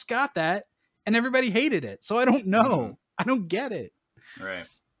just got that and everybody hated it. So I don't know. I don't get it. Right.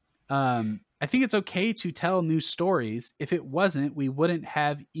 I think it's okay to tell new stories. If it wasn't, we wouldn't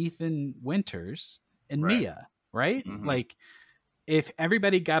have Ethan Winters and Mia, right? Like, if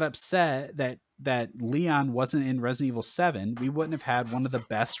everybody got upset that Leon wasn't in Resident Evil 7, we wouldn't have had one of the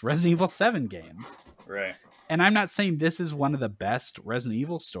best Resident Evil 7 games. Right. And I'm not saying this is one of the best Resident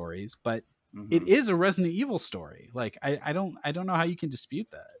Evil stories, but it is a Resident Evil story. Like, I don't know how you can dispute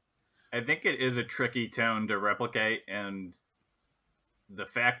that. I think it is a tricky tone to replicate, and the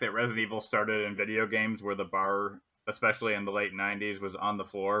fact that Resident Evil started in video games where the bar, especially in the late 90s, was on the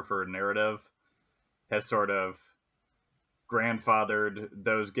floor for narrative, has sort of grandfathered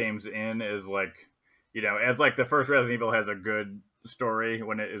those games in as like, you know, as like the first Resident Evil has a good story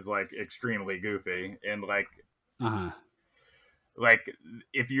when it is like extremely goofy, and like like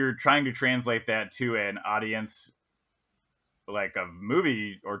if you're trying to translate that to an audience like of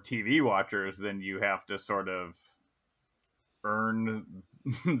movie or TV watchers, then you have to sort of earn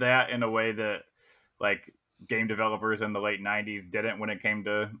that in a way that like game developers in the late 90s didn't when it came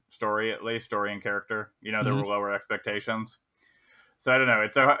to story, at least story and character. You know, there were lower expectations. So I don't know.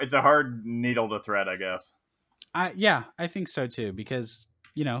 It's a hard needle to thread, I guess. Yeah, I think so too, because,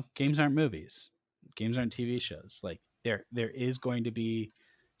 you know, games aren't movies. Games aren't TV shows. Like there is going to be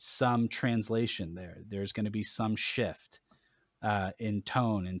some translation there. There's going to be some shift in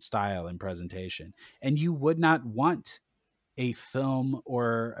tone and style and presentation. And you would not want a film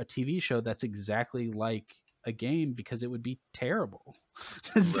or a TV show that's exactly like a game, because it would be terrible.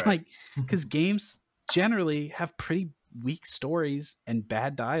 It's like, because games generally have pretty weak stories and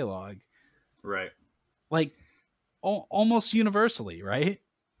bad dialogue. Right. Like almost universally, right?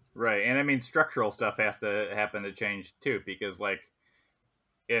 Right. And I mean, structural stuff has to happen to change too, because like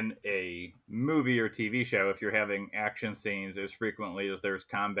in a movie or TV show, if you're having action scenes as frequently as there's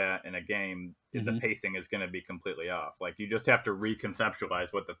combat in a game, the pacing is going to be completely off. Like you just have to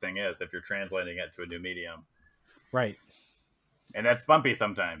reconceptualize what the thing is if you're translating it to a new medium. Right. And that's bumpy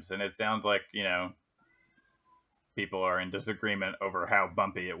sometimes. And it sounds like, you know, people are in disagreement over how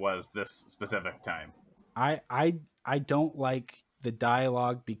bumpy it was this specific time. I don't like the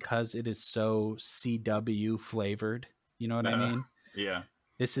dialogue because it is so CW flavored. You know what I mean? Yeah.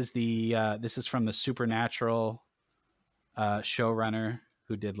 This is from the Supernatural showrunner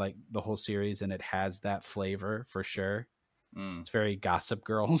who did like the whole series, and it has that flavor for sure. It's very Gossip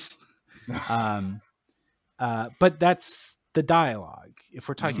Girls. But that's the dialogue. If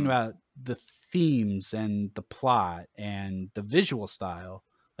we're talking about the themes and the plot and the visual style,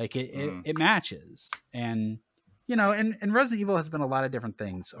 like it matches. And you know, and Resident Evil has been a lot of different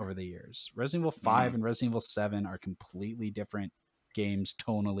things over the years. Resident Evil 5 and Resident Evil 7 are completely different games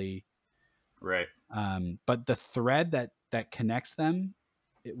tonally. Right. But the thread that connects them,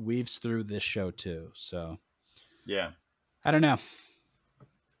 it weaves through this show too. So yeah, I don't know.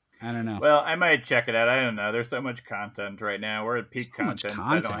 I don't know. Well, I might check it out. I don't know. There's so much content right now. We're at peak So much content.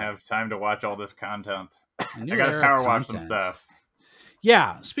 I don't content. have time to watch all this content. A new I gotta era of power wash some content. stuff.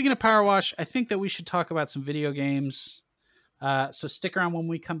 Yeah, speaking of Power Wash, I think that we should talk about some video games. So stick around when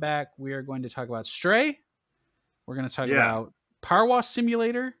we come back. We are going to talk about Stray. We're going to talk Yeah. about Power Wash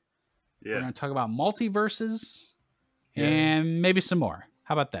Simulator. We're Yeah. going to talk about multiverses Yeah. and maybe some more.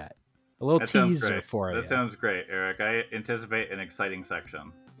 How about that? A little That sounds teaser great. for you. That sounds great, Eric. I anticipate an exciting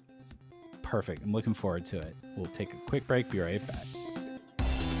section. Perfect. I'm looking forward to it. We'll take a quick break. Be right back.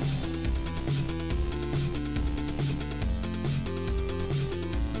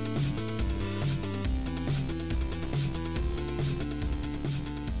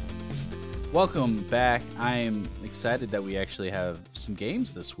 Welcome back. I am excited that we actually have some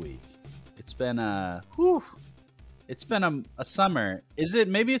games this week. It's been a summer. Is it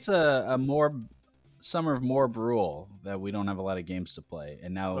maybe it's a more summer of Morb rule that we don't have a lot of games to play,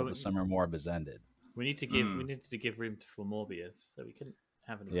 and now Well, the summer of Morb has ended. We need to give room for Morbius, so we couldn't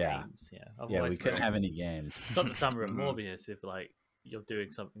have any Yeah. games. Yeah, Yeah, otherwise we it's couldn't not- have any games. It's not the summer of Mhm. Morbius if like you're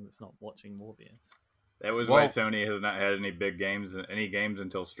doing something that's not watching Morbius. That was Well- why Sony has not had any games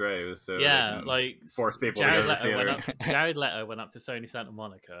until Stray. It was so they Yeah, can like force people to Jared go to Leto, went theaters. up, Jared Leto went up to Sony Santa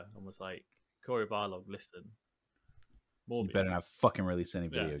Monica and was like, "Corey Barlog, listen, Morbius. You better not fucking release any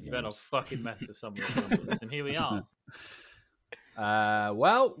Yeah, video you better not games. fucking mess with some of Morbius." And here we are.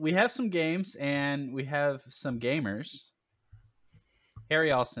 Well, we have some games and we have some gamers. Harry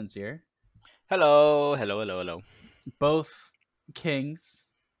Alston's here. Hello. Both kings.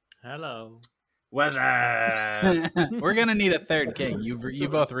 Hello. What's up? We're gonna need a third king. You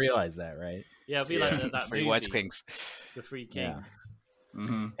both realize that, right? Yeah, it'll be Yeah. like that Three movie, White Kings. The Three Yeah. Kings.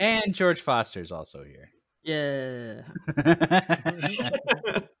 hmm And George Foster's also here. Yeah.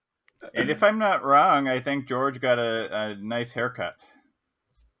 And if I'm not wrong, I think George got a nice haircut.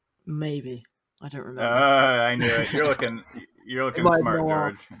 Maybe. I don't remember. I knew it. You're looking might smart, go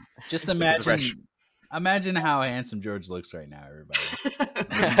George. Just Fresh. imagine how handsome George looks right now,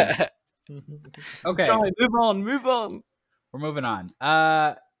 everybody. Okay, Sorry, move on. we're moving on.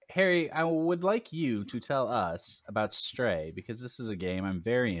 Harry, I would like you to tell us about Stray because this is a game I'm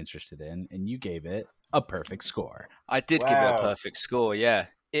very interested in, and you gave it a perfect score. I did give it Wow. a perfect score, yeah.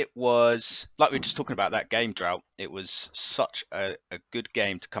 It was, like we were just talking about that game drought, it was such a good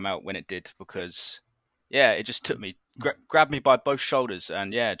game to come out when it did because, yeah, it just took me, grabbed me by both shoulders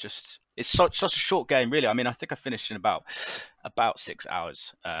and, yeah, just, it's such a short game, really. I mean, I think I finished in about 6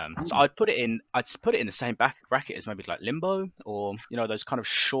 hours. So I'd put it in the same bracket as maybe like Limbo or, you know, those kind of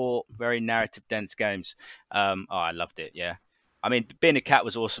short, very narrative dense games. I loved it, yeah. I mean, being a cat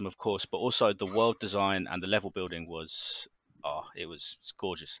was awesome, of course, but also the world design and the level building was, it was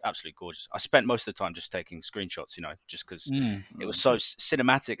gorgeous, absolutely gorgeous. I spent most of the time just taking screenshots, you know, just because it was so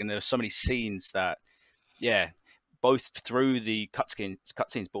cinematic and there were so many scenes that, yeah, both through the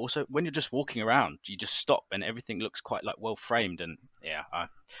cutscenes, but also when you're just walking around, you just stop and everything looks quite like well framed. And yeah,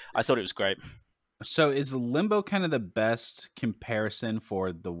 I thought it was great. So is Limbo kind of the best comparison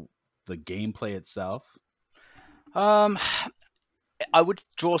for the gameplay itself? I would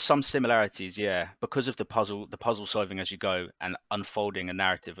draw some similarities, yeah, because of the puzzle solving as you go and unfolding a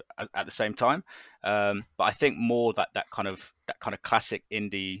narrative at the same time. But I think more that kind of classic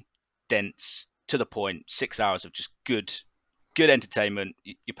indie, dense, to the point, 6 hours of just good entertainment.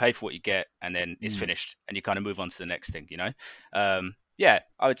 You pay for what you get, and then it's finished, and you kind of move on to the next thing. You know, yeah,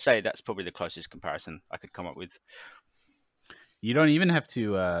 I would say that's probably the closest comparison I could come up with. You don't even have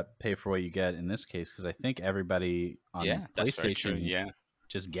to pay for what you get in this case because I think everybody on That's very true. PlayStation Yeah,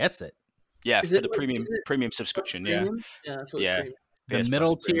 just gets it. yeah, Is for it the like- premium is it premium subscription. Yeah, Premium? Yeah, I thought it was Yeah. premium. The PS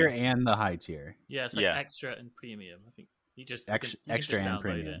middle Plus tier premium. and the high tier. Yeah, it's like Yeah. extra and premium. I think you just Extra- you can extra just and download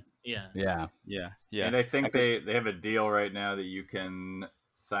premium. it. Yeah. yeah. And I think Because- they have a deal right now that you can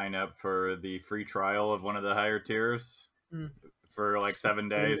sign up for the free trial of one of the higher tiers Mm. for like 7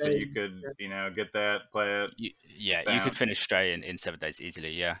 days, so you could, get that, play it. you could Bounce. finish Stray in 7 days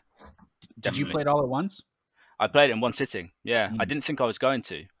easily. Yeah. Did you Definitely. play it all at once? I played it in one sitting. Yeah, I Mm. didn't think I was going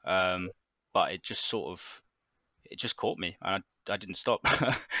to, but it just caught me, and I didn't stop.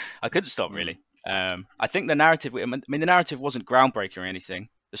 I couldn't stop really. I think the narrative. I mean, the narrative wasn't groundbreaking or anything.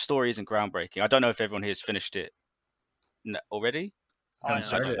 The story isn't groundbreaking. I don't know if everyone here has finished it already. Haven't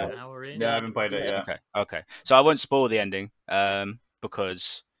started an it. hour in. Yeah, I haven't played it yet. Okay. So I won't spoil the ending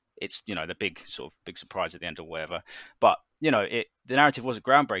because it's the big surprise at the end or whatever. But the narrative wasn't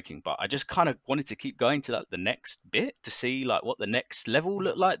groundbreaking, but I just kind of wanted to keep going to the next bit to see like what the next level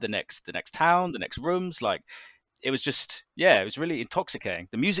looked like, the next town, the next rooms. Like it was just it was really intoxicating.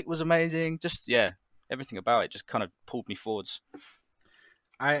 The music was amazing. Just everything about it just kind of pulled me forwards.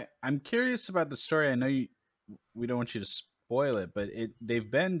 I'm curious about the story. I know we don't want you to spoil it, but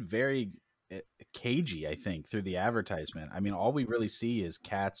they've been very cagey, I think, through the advertisement. I mean, all we really see is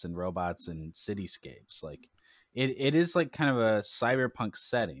cats and robots and cityscapes. Like it is like kind of a cyberpunk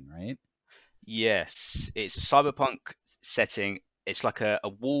setting, right? Yes, it's a cyberpunk setting. It's like a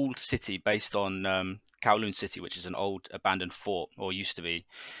walled city based on Kowloon City, which is an old abandoned fort, or used to be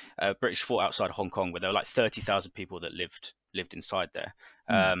a British fort outside Hong Kong, where there were like 30,000 people that lived inside there,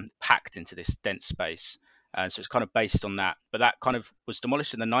 packed into this dense space. And so it's kind of based on that. But that kind of was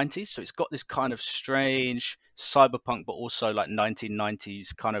demolished in the 90s. So it's got this kind of strange cyberpunk, but also like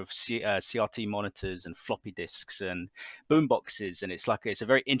 1990s kind of CRT monitors and floppy disks and boomboxes. And it's a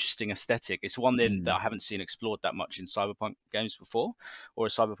very interesting aesthetic. It's one that I haven't seen explored that much in cyberpunk games before, or a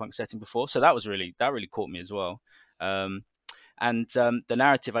cyberpunk setting before. So that really caught me as well. And the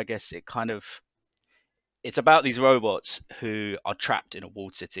narrative, I guess, it's about these robots who are trapped in a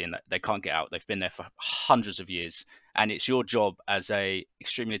walled city and they can't get out. They've been there for hundreds of years, and it's your job as a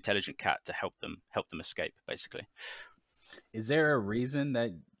extremely intelligent cat to help them escape, basically. Is there a reason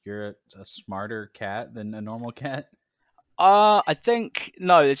that you're a smarter cat than a normal cat? I think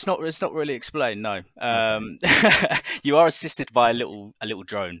no. It's not really explained. No. Okay. You are assisted by a little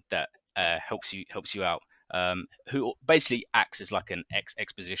drone that helps you out. Who basically acts as like an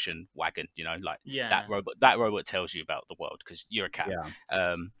exposition wagon, that robot tells you about the world because you're a cat.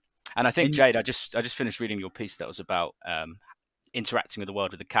 Yeah. And I think Jade, I just finished reading your piece that was about interacting with the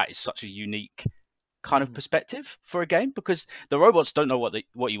world with the cat is such a unique kind of perspective for a game, because the robots don't know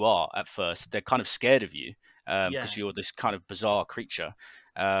what you are at first. They're kind of scared of you because you're this kind of bizarre creature.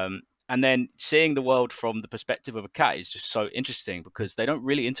 And then seeing the world from the perspective of a cat is just so interesting because they don't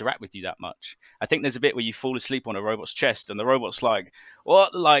really interact with you that much. I think there's a bit where you fall asleep on a robot's chest and the robot's like,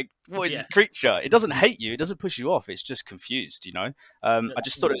 what is this creature? It doesn't hate you. It doesn't push you off. It's just confused, I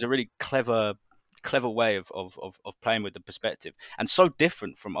just thought it was a really clever way of playing with the perspective, and so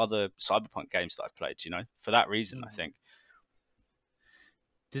different from other cyberpunk games that I've played, for that reason, I think.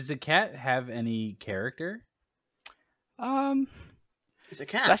 Does the cat have any character? It's a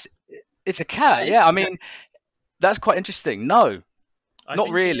cat. It's a cat. Yeah, I mean, that's quite interesting. No, not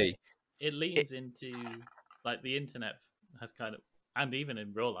really. It leans into like the internet has kind of, and even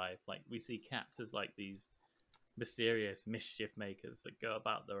in real life, like we see cats as like these mysterious mischief makers that go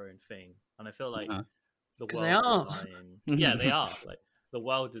about their own thing, and I feel like the world design, they are like the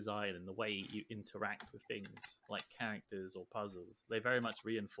world design and the way you interact with things like characters or puzzles. They very much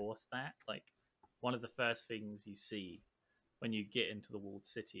reinforce that. Like one of the first things you see when you get into the walled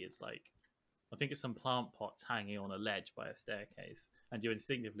city is like, I think it's some plant pots hanging on a ledge by a staircase, and you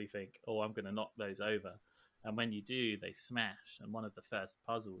instinctively think, oh, I'm going to knock those over. And when you do, they smash. And one of the first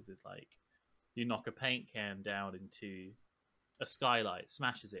puzzles is like, you knock a paint can down into a skylight,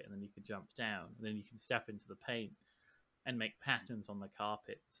 smashes it, and then you can jump down. And then you can step into the paint and make patterns on the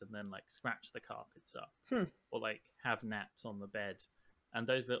carpets and then like scratch the carpets up or like have naps on the bed. And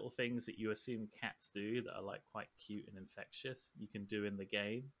those little things that you assume cats do that are like quite cute and infectious, you can do in the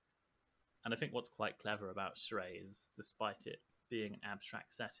game. And I think what's quite clever about Stray is, despite it being an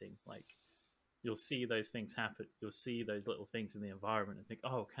abstract setting, like you'll see those things happen. You'll see those little things in the environment and think,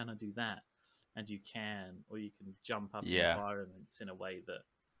 oh, can I do that? And you can, or you can jump up in environments in a way that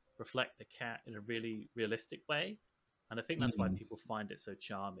reflect the cat in a really realistic way. And I think that's why people find it so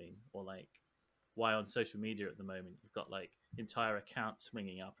charming, or like why on social media at the moment you've got like entire accounts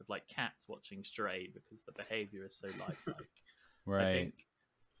swinging up of like cats watching Stray because the behavior is so lifelike. Right. I think,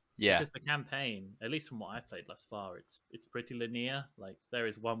 yeah. Because the campaign, at least from what I've played thus far, it's pretty linear. Like there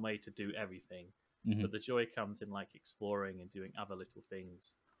is one way to do everything, but the joy comes in like exploring and doing other little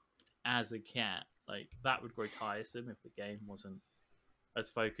things. As a cat, like that would grow tiresome if the game wasn't as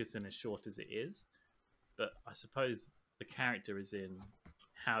focused and as short as it is. But I suppose the character is in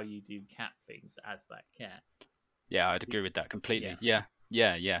how you do cat things as that cat. Yeah, I'd agree with that completely. Yeah.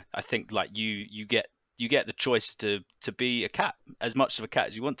 I think like you get the choice to be a cat, as much of a cat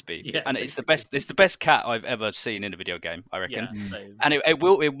as you want to be. Yeah, and basically. It's the best cat I've ever seen in a video game, I reckon. Yeah, and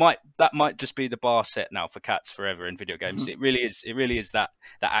that might just be the bar set now for cats forever in video games. It really is that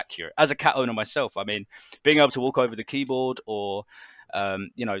accurate. As a cat owner myself, I mean, being able to walk over the keyboard or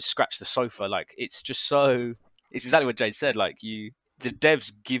scratch the sofa, like it's exactly what Jade said. Like the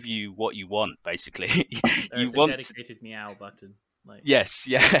devs give you what you want, basically. There's a dedicated meow button. Like... Yes,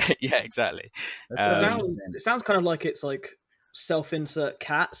 yeah, exactly. It sounds kind of like it's like self-insert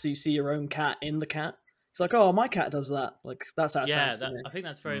cat, so you see your own cat in the cat. It's like, oh, my cat does that. Like that's how it Yeah, sounds to me. I think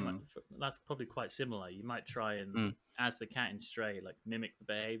that's very much. That's probably quite similar. You might try and, as the cat in Stray, like mimic the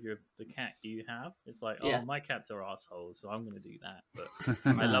behavior of the cat you have. It's like, Yeah. oh, my cats are assholes, so I'm going to do that, but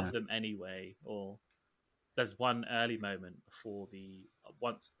I love them anyway. Or there's one early moment before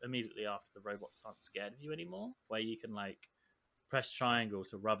immediately after the robots aren't scared of you anymore, where you can like press triangle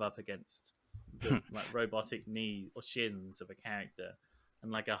to rub up against the like robotic knee or shins of a character.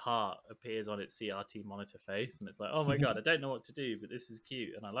 And like a heart appears on its CRT monitor face, and it's like, oh my god, I don't know what to do, but this is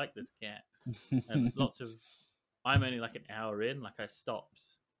cute, and I like this cat. And I'm only like an hour in, like I stopped,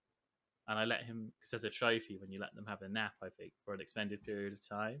 and I let him, because there's a trophy when you let them have a nap, I think, for an extended period of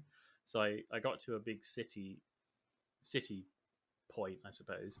time. So I got to a big city point, I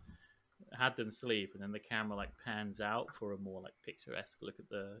suppose, had them sleep, and then the camera like pans out for a more like picturesque look at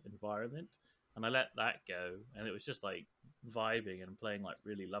the environment. And I let that go, and it was just like vibing and playing like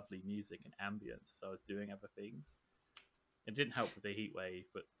really lovely music and ambience as I was doing other things. It didn't help with the heat wave,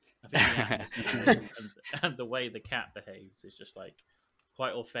 but I think the atmosphere and the way the cat behaves is just like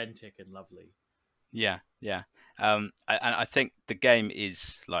quite authentic and lovely. Yeah. And I think the game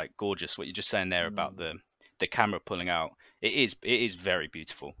is like gorgeous. What you're just saying there about the camera pulling out, it is very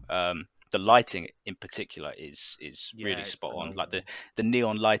beautiful. The lighting in particular is really spot on. Like the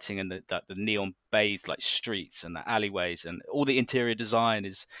neon lighting and the neon bathed like streets and the alleyways and all the interior design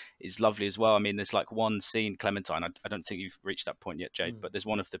is lovely as well. I mean, there's like one scene, Clementine. I don't think you've reached that point yet, Jade, but there's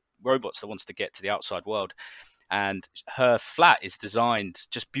one of the robots that wants to get to the outside world. And her flat is designed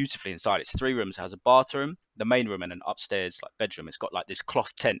just beautifully inside. It's 3 rooms. It has a bathroom, the main room, and an upstairs like bedroom. It's got like this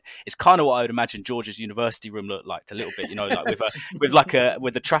cloth tent. It's kind of what I would imagine George's university room looked like a little bit, you know, like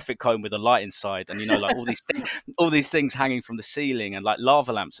with a traffic cone with a light inside, and you know, like all these things hanging from the ceiling and like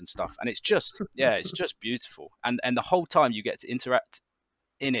lava lamps and stuff. And it's just beautiful. And the whole time you get to interact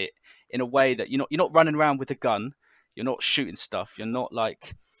in it in a way that you're not running around with a gun, you're not shooting stuff, you're not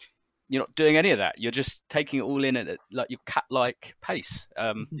doing any of that. You're just taking it all in at like your cat-like pace.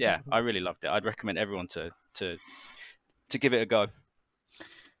 Yeah, I really loved it. I'd recommend everyone to give it a go.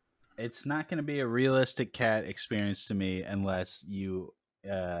 It's not going to be a realistic cat experience to me unless you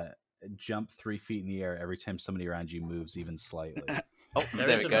jump 3 feet in the air every time somebody around you moves even slightly. Oh, there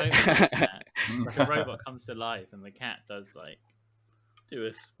we is a go. moment like that. Like a robot comes to life and the cat does like do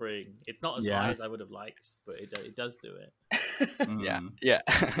a spring. It's not as high as I would have liked, but it does do it. Yeah.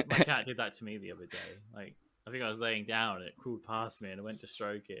 My cat did that to me the other day. Like, I think I was laying down and it crawled past me and I went to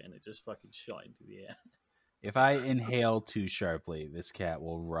stroke it and it just fucking shot into the air. If I inhale too sharply, this cat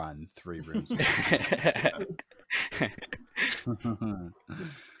will run 3 rooms.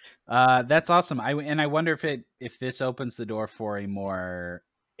 That's awesome. I wonder if this opens the door for a more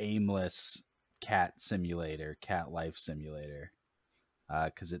aimless cat life simulator.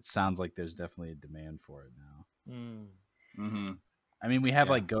 Because it sounds like there's definitely a demand for it now. Mm-hmm. I mean, we have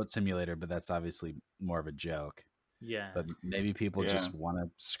like Goat Simulator, but that's obviously more of a joke. Yeah. But maybe people just want to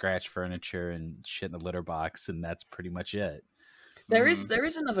scratch furniture and shit in the litter box, and that's pretty much it. There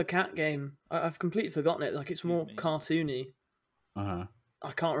is another cat game. I've completely forgotten it. Like it's more cartoony. Uh-huh.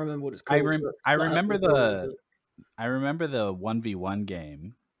 I can't remember what it's called. I remember the 1v1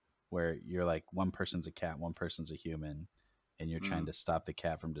 game where you're like one person's a cat, one person's a human, and you're trying to stop the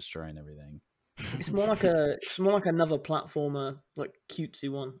cat from destroying everything. It's more like another platformer, like cutesy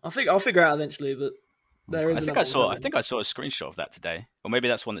one. I'll figure it out eventually, but there is. I think I saw a screenshot of that today, or maybe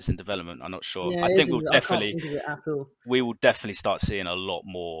that's one that's in development. I'm not sure. Yeah, I think we will definitely start seeing a lot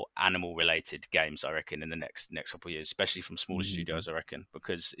more animal-related games. I reckon in the next couple of years, especially from smaller studios. I reckon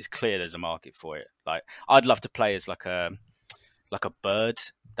because it's clear there's a market for it. Like I'd love to play as like a bird.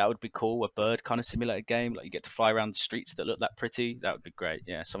 That would be cool. A bird kind of simulated game. Like you get to fly around the streets that look that pretty. That would be great.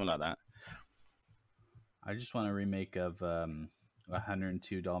 Yeah, something like that. I just want a remake of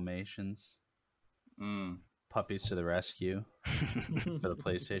 102 Dalmatians. Puppies to the Rescue for the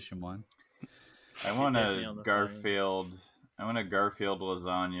PlayStation 1. I want a Garfield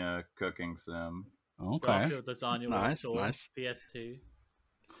lasagna cooking sim. Okay. Garfield lasagna nice. PS2.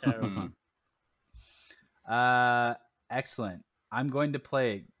 It's terrible. Excellent. I'm going to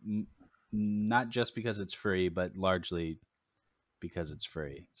play it not just because it's free, but largely because it's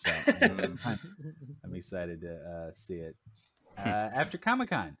free. So I'm excited to see it after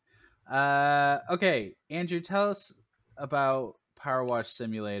Comic-Con. Okay, Andrew, tell us about Power Wash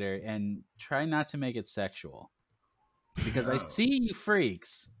Simulator and try not to make it sexual. Because I see you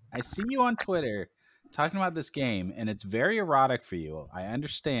freaks. I see you on Twitter talking about this game, and it's very erotic for you. I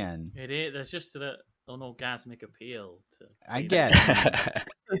understand. It is. There's just an orgasmic appeal to. I get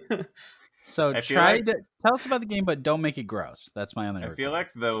it. So I feel like- tell us about the game, but don't make it gross. That's my only I request. feel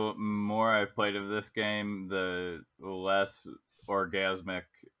like the more I played of this game, the less orgasmic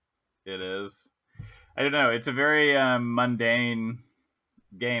it is. I don't know. It's a very mundane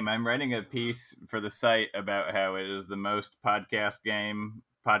game. I'm writing a piece for the site about how it is the most podcast game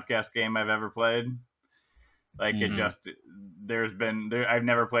I've ever played. Like it just I've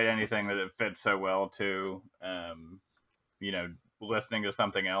never played anything that it fits so well to listening to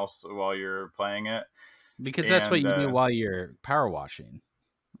something else while you're playing it. Because that's what you do And, while you're power washing.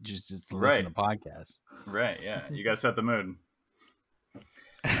 Just listen to podcasts. Right, yeah. You got to set the mood.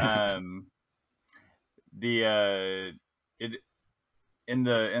 In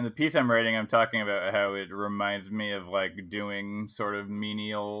the piece I'm writing, I'm talking about how it reminds me of like doing sort of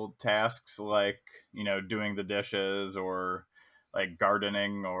menial tasks, like doing the dishes or like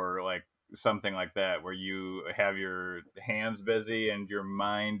gardening or like something like that, where you have your hands busy and your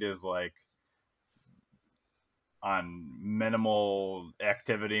mind is like on minimal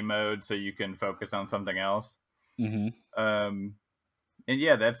activity mode, so you can focus on something else. And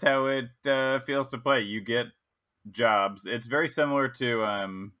yeah, that's how it feels to play. You get jobs. It's very similar to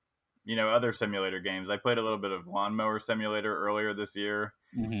other simulator games. I played a little bit of Lawnmower Simulator earlier this year,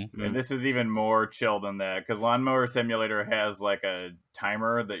 and this is even more chill than that, because Lawnmower Simulator has like a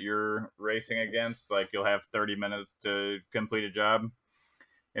timer that you're racing against. Like you'll have 30 minutes to complete a job,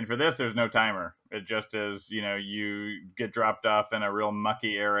 and for this there's no timer. It just is, you get dropped off in a real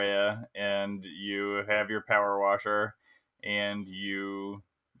mucky area and you have your power washer and you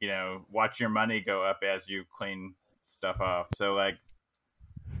watch your money go up as you clean stuff off. So like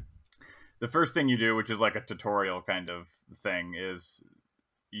the first thing you do, which is like a tutorial kind of thing, is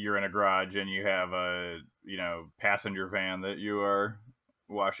you're in a garage and you have a passenger van that you are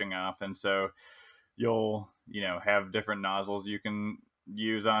washing off, and so you'll have different nozzles you can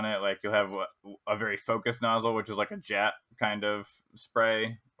use on it. Like you'll have a very focused nozzle, which is like a jet kind of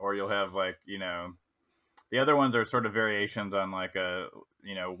spray, or you'll have like the other ones are sort of variations on like a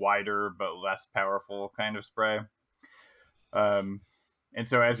wider but less powerful kind of spray. And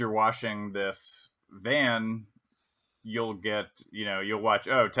so as you're washing this van, you'll get you'll watch,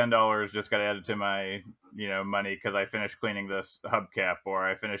 $10 just got added to my money because I finished cleaning this hubcap, or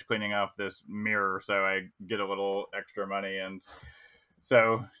I finished cleaning off this mirror, so I get a little extra money. And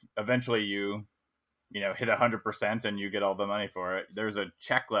so eventually you hit 100% and you get all the money for it. There's a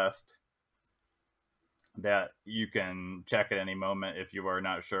checklist that you can check at any moment if you are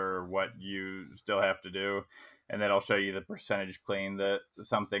not sure what you still have to do, and that'll show you the percentage clean that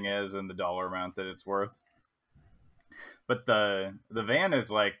something is and the dollar amount that it's worth. But the van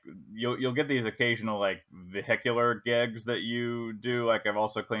is like, you'll get these occasional like vehicular gigs that you do. Like I've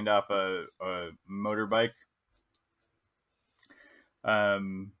also cleaned off a motorbike,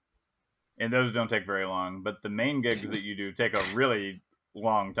 and those don't take very long. But the main gigs that you do take a really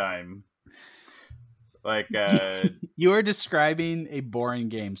long time. Like you are describing a boring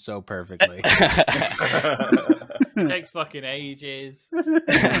game so perfectly. It takes fucking ages.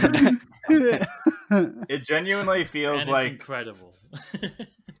 It genuinely feels And like it's incredible.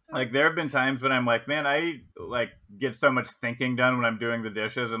 like there have been times when I'm like, man, I like get so much thinking done when I'm doing the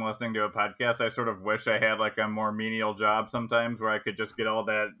dishes and listening to a podcast. I sort of wish I had like a more menial job sometimes where I could just get all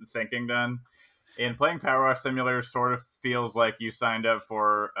that thinking done. And playing Power Wash Simulator sort of feels like you signed up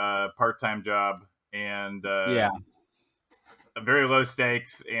for a part-time job, and very low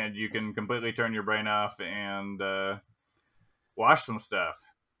stakes, and you can completely turn your brain off and wash some stuff.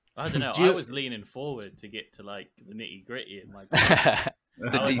 I don't know. I was leaning forward to get to like the nitty gritty in my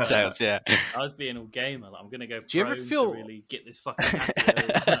the details. Yeah, I was being all gamer. Like, I'm gonna go Do you ever prone feel- to really get this fucking happy.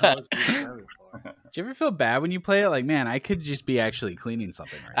 I was being very for it. Do you ever feel bad when you play it? Like, man, I could just be actually cleaning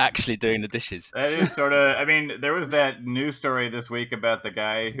something right now. actually doing the dishes. That is sort of, I mean, there was that news story this week about the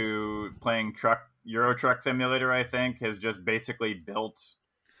guy who playing Euro Truck Simulator, I think, has just basically built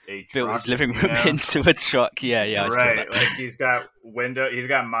a truck. Built his living room into a truck. Yeah, I saw right. that. Like he's got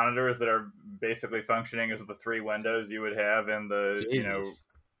monitors that are basically functioning as the three windows you would have in the Jesus.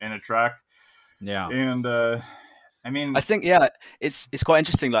 in a truck. Yeah. And I mean, I think it's quite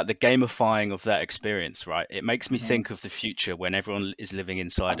interesting, like the gamifying of that experience, right? It makes me think of the future when everyone is living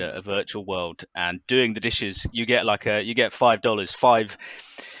inside a virtual world and doing the dishes. You get $5, 5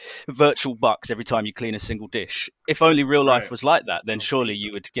 virtual bucks every time you clean a single dish. If only real life was like that, then surely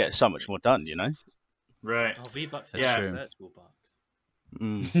you would get so much more done, right. Oh, V-Bucks Yeah. are virtual bucks.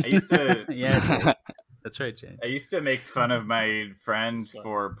 I used to Yeah, that's right, Jay. I used to make fun of my friend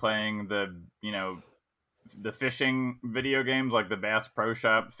for playing the, the fishing video games, like the Bass Pro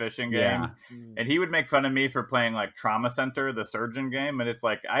Shop fishing game. Yeah. And he would make fun of me for playing like Trauma Center, the surgeon game. And it's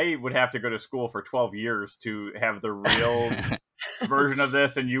like, I would have to go to school for 12 years to have the real version of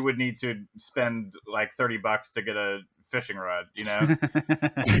this. And you would need to spend like $30 to get a fishing rod, you know?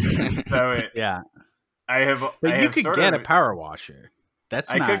 So Yeah. But you could get a power washer. I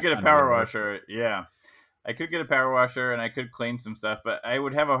could get a power washer. Yeah. I could get a power washer and I could clean some stuff, but I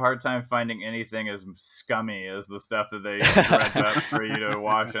would have a hard time finding anything as scummy as the stuff that they dredge up for you to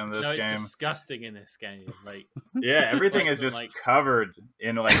wash in this game. It's disgusting in this game. Like, yeah, everything is just covered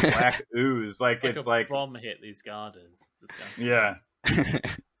in like black ooze. Like it's like bomb hit these gardens. It's disgusting. Yeah.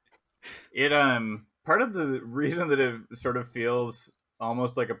 It part of the reason that it sort of feels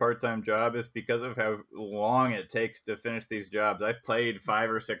almost like a part-time job is because of how long it takes to finish these jobs. I've played 5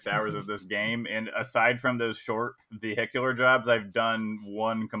 or 6 hours of this game, and aside from those short vehicular jobs, I've done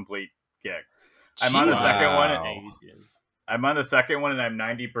one complete gig. I'm on the second one. I'm on the second one, and I'm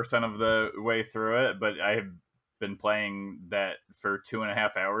 90% of the way through it, but I have been playing that for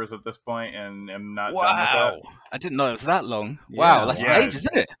 2.5 hours at this point, and I'm not done with it. I didn't know it was that long. Yeah, wow, that's ages,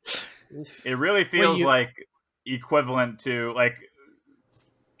 isn't it? It really feels like equivalent to like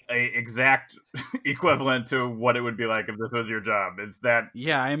exact equivalent to what it would be like if this was your job. It's that.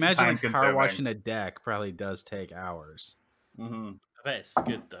 Yeah, I imagine like power time-consuming. washing a deck probably does take hours. Mm-hmm. I bet it's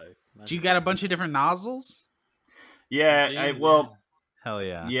good though. Do you got a bunch of different nozzles? Yeah, Hell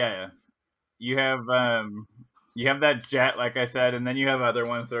yeah. Yeah, you have that jet, like I said, and then you have other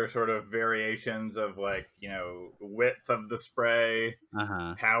ones that are sort of variations of like, you know, width of the spray,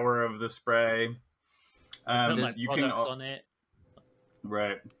 power of the spray. You can on it.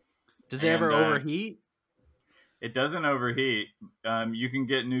 Right. Does it ever overheat? It doesn't overheat. You can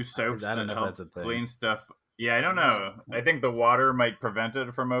get new soaps that help clean stuff. Yeah, I don't know. I think the water might prevent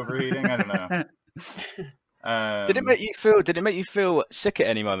it from overheating. I don't know. Did it make you feel sick at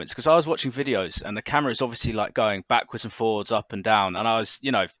any moments? Because I was watching videos and the camera is obviously like going backwards and forwards, up and down, and I was,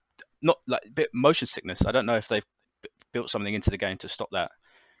 you know, not like a bit motion sickness. I don't know if they've built something into the game to stop that.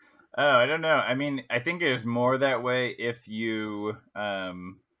 Oh, I don't know. I mean, I think it is more that way if you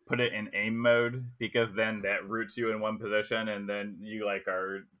put it in aim mode, because then that roots you in one position and then you like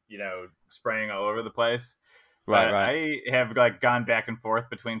are, you know, spraying all over the place. Right. I have like gone back and forth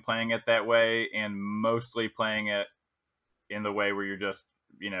between playing it that way and mostly playing it in the way where you're just,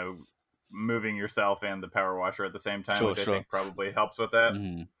 you know, moving yourself and the power washer at the same time, which I think probably helps with that.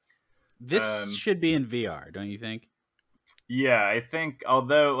 Mm-hmm. This should be in VR, don't you think? Yeah, I think,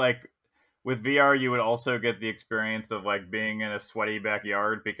 although like with VR, you would also get the experience of like being in a sweaty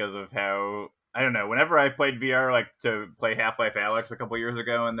backyard because of how, I don't know, whenever I played VR, like to play Half-Life Alyx a couple years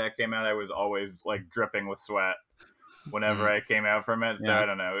ago and that came out, I was always like dripping with sweat whenever I came out from it. So I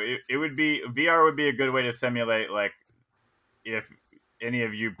don't know. VR would be a good way to simulate like if any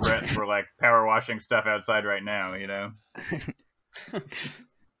of you Brits were like power washing stuff outside right now, you know?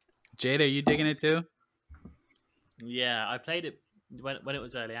 Jade, are you digging it too? Yeah, I played it when it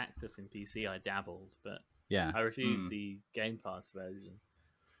was early access in PC. I dabbled, but yeah, I reviewed the Game Pass version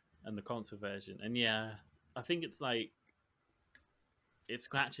and the console version, and yeah, I think it's like it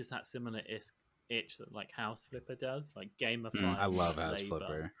scratches that similar itch that like House Flipper does, like gamify. I love House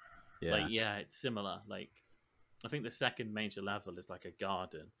Flipper. Yeah, like it's similar. Like I think the second major level is like a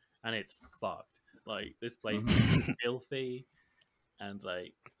garden, and it's fucked. Like this place is filthy. And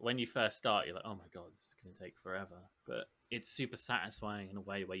like when you first start, you're like, "Oh my god, this is going to take forever." But it's super satisfying in a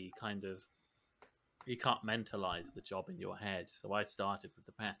way where you compartmentalize the job in your head. So I started with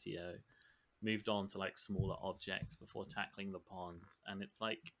the patio, moved on to like smaller objects before tackling the ponds, and it's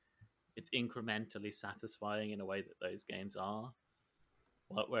like it's incrementally satisfying in a way that those games are,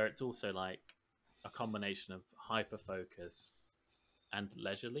 where it's also like a combination of hyper focus and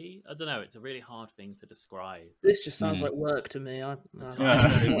leisurely. I don't know. It's a really hard thing to describe. This just sounds like work to me. I'm not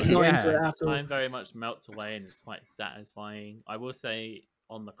into it at all. Time very much melts away and it's quite satisfying. I will say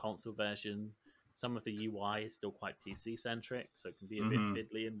on the console version, some of the UI is still quite PC centric, so it can be a bit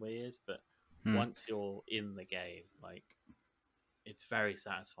fiddly and weird. But once you're in the game, like it's very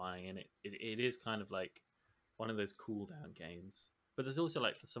satisfying, and it is kind of like one of those cool down games. But there's also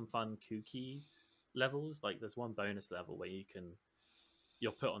like some fun kooky levels. Like there's one bonus level where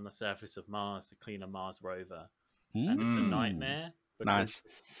you're put on the surface of Mars to clean a Mars rover. And it's a nightmare because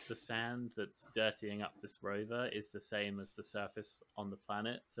the sand that's dirtying up this rover is the same as the surface on the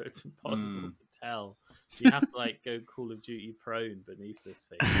planet. So it's impossible to tell. You have to like go Call of Duty prone beneath this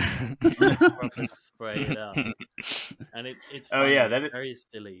thing. Proper spray it up. And it's fun. It's very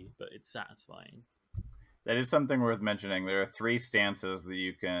silly, but it's satisfying. That is something worth mentioning. There are 3 stances that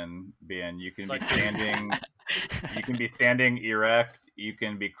you can be in. You can be Like- standing. You can be standing erect. You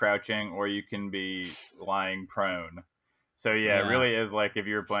can be crouching, or you can be lying prone. So yeah, it Yeah. really is like if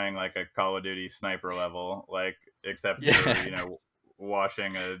you're playing like a Call of Duty sniper level, like except Yeah. you're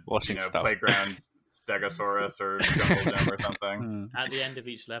washing a Washing stuff. playground stegosaurus or jungle gym or something. Hmm. At the end of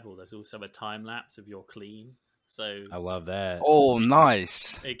each level, there's also a time lapse of your clean. So I love that. Oh,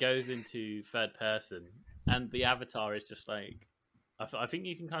 nice. it goes into third person, and the avatar is just like, I think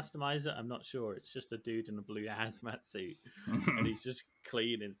you can customize it. I'm not sure. It's just a dude in a blue hazmat suit, and he's just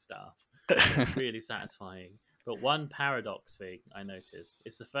cleaning stuff. It's really satisfying. But one paradox thing I noticed: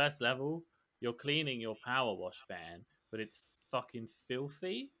 it's the first level. You're cleaning your power wash fan, but it's fucking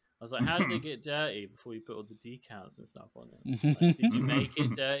filthy. I was like, how did it get dirty before you put all the decals and stuff on it? Like, did you make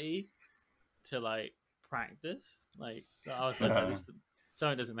it dirty to like practice? Like, I was like, this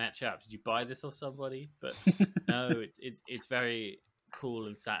something doesn't match up. Did you buy this off somebody? But no, it's very cool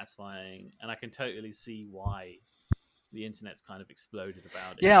and satisfying, and I can totally see why the internet's kind of exploded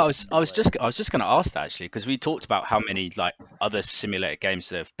about it. Yeah, I It's was like- just going to ask that actually, because we talked about how many like other simulator games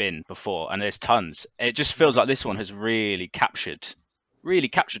there have been before, and there's tons. It just feels like this one has really captured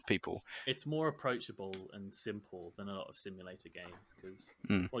people. it's more approachable and simple than a lot of simulator games because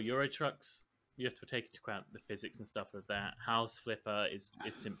Mm. well, Euro Trucks, you have to take into account the physics and stuff of that. House Flipper is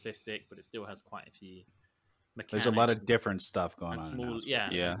simplistic, but it still has quite a few mechanics. There's a lot of and- different stuff going and on. in small, House yeah,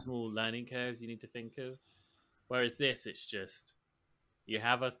 Flipper. Yeah. and small learning curves you need to think of. Whereas this, it's just you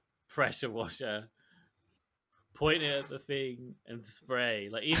have a pressure washer, point it at the thing, and spray.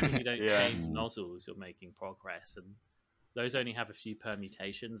 Like even if you don't Yeah. change nozzles, you're making progress, and those only have a few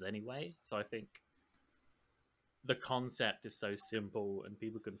permutations anyway. So I think the concept is so simple, and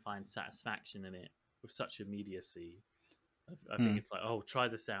people can find satisfaction in it with such immediacy. I think it's like, oh, try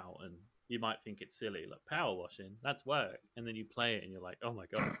this out, and you might think it's silly, like power washing, that's work, and then you play it, and you're like, oh my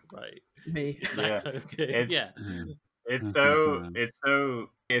god, right? Me. It's Yeah. that kind of game. It's Yeah,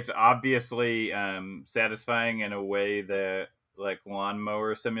 it's obviously satisfying in a way that like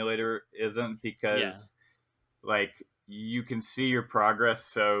Lawnmower Simulator isn't, because like you can see your progress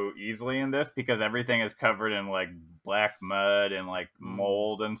so easily in this because everything is covered in like black mud and like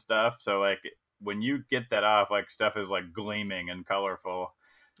mold and stuff. So like when you get that off, like stuff is like gleaming and colorful.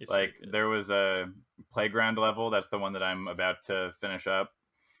 it's so Like good. there was a playground level, that's the one that I'm about to finish up,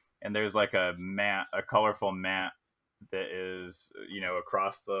 and there's like a colorful mat that is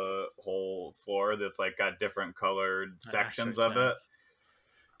across the whole floor that's like got different colored sections of it.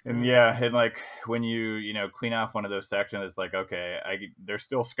 And and like when you clean off one of those sections, it's like, okay, there's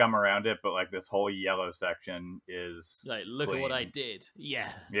still scum around it, but like this whole yellow section is Like, look at what I clean. did.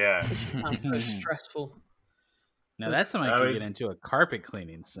 Yeah, Yeah. Sounds so stressful. Now that's something I Oh, could get it's- into, a carpet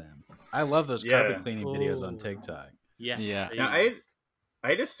cleaning sim. I love those Yeah. carpet cleaning videos on Ooh. TikTok. yes, Yeah. Now, please.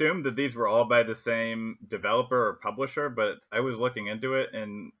 I'd assumed that these were all by the same developer or publisher, but I was looking into it,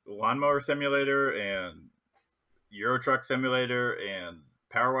 and Lawnmower Simulator and Euro Truck Simulator and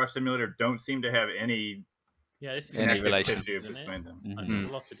Power Wash Simulator don't seem to have any Yeah, this is Any connective relation. tissue, tissue isn't it? between them. I Mhm. think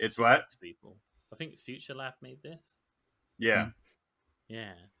a lot of It's different what? types of people. I think Future Lab made this. Yeah,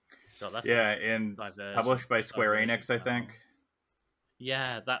 Yeah, God, that's yeah, a and diversion- published by Square diversion Enix, I style. think.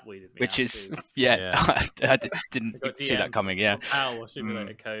 Yeah, that weirded me Which out is too. Yeah. I didn't I got see that DM'd coming. Yeah. on Power Wash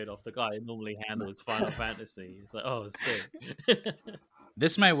Simulator code off the guy who normally handles Final Fantasy. It's like, oh, sick.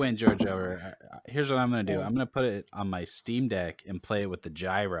 This might win George over. Here's what I'm going to do. I'm going to put it on my Steam Deck and play it with the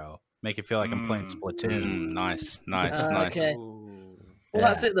gyro. Make it feel like I'm playing Splatoon. Nice. Okay. Ooh. Well, Yeah.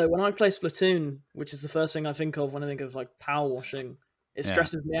 that's it though. When I play Splatoon, which is the first thing I think of when I think of like power washing, it Yeah.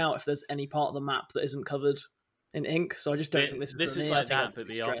 stresses me out if there's any part of the map that isn't covered in ink. So I just don't think this is for is me. like I think that, I'd but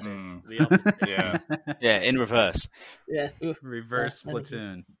be the stressed. opposite. Mm. The opposite. Yeah, Yeah, in reverse. Yeah. Ugh. Reverse Yeah, thank you.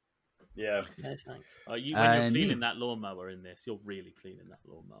 Splatoon. yeah. No thanks. When you're cleaning neat. that lawnmower in this, you're really cleaning that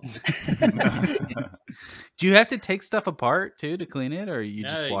lawnmower. Do you have to take stuff apart too to clean it, or you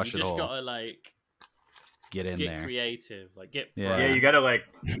just No, wash you it just all? gotta like Get in get there. creative, like get Yeah. Yeah, you gotta like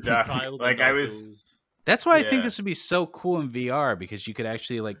duck. try all the Like I was. nozzles. That's why I think Yeah. this would be so cool in VR, because you could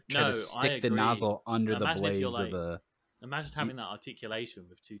actually like try No, I to stick the agree. nozzle under the Imagine if you're, blades of like, the. Imagine having that articulation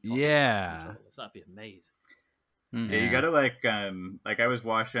with two top Yeah. controllers. That'd be amazing. Yeah, you gotta like I was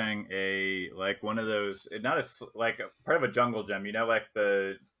washing one of those, not like part of a jungle gym, like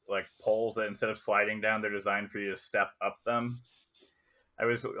the like poles that instead of sliding down, they're designed for you to step up them. I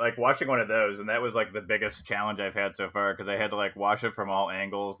was like washing one of those, and that was like the biggest challenge I've had so far, because I had to like wash it from all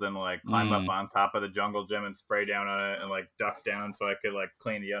angles, then like climb up on top of the jungle gym and spray down on it, and like duck down so I could like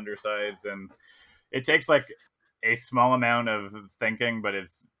clean the undersides. And it takes like a small amount of thinking, but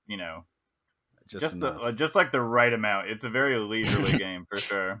it's Just enough. just like the right amount. It's a very leisurely game for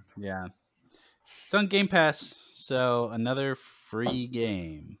sure. Yeah. It's on Game Pass, so another free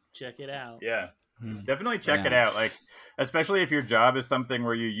game. Check it out. Yeah. Hmm. Definitely check it Yeah. out. Like, especially if your job is something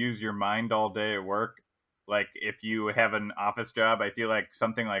where you use your mind all day at work. Like, if you have an office job, I feel like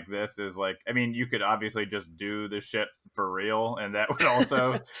something like this is like, I mean, you could obviously just do the shit for real, and that would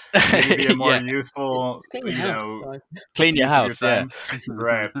also maybe be a more Yeah. useful, Clean you your house, know, guys. Clean your use of house, yeah. time.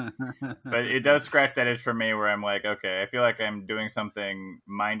 Right. But it does scratch that itch for me where I'm like, okay, I feel like I'm doing something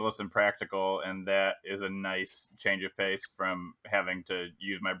mindless and practical, and that is a nice change of pace from having to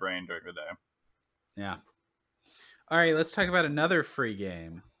use my brain during the day. Yeah. All right, let's talk about another free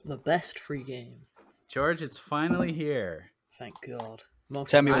game. The best free game. George, it's finally here. Thank God.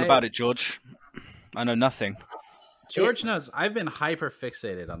 Tell me all I- about it, George. I know nothing. George knows I've been hyper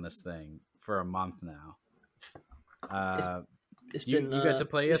fixated on this thing for a month now. It's You- been you got to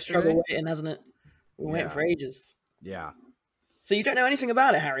play a struggle yesterday? waiting, hasn't it? We're waiting Yeah. for ages. Yeah. So you don't know anything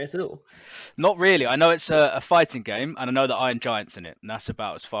about it, Harry, at all? Not really. I know it's a fighting game, and I know that Iron Giant's in it, and that's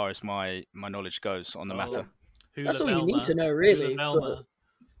about as far as my knowledge goes on the matter. Hula That's all you Velma. need to know, Hula really. Velma.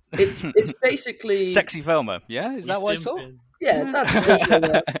 It's basically Sexy Velma, yeah? Is You that what I saw? simping. yeah,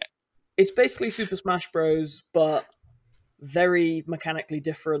 that's it's basically Super Smash Bros, but very mechanically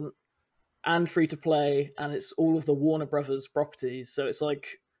different and free to play, and it's all of the Warner Brothers properties. So it's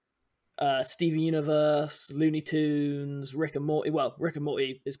like Steven Universe, Looney Tunes, Rick and Morty. Well, Rick and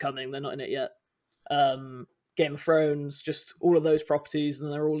Morty is coming; they're not in it yet. Game of Thrones, just all of those properties,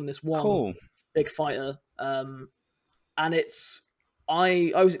 and they're all in this one Cool. big fighter. And it's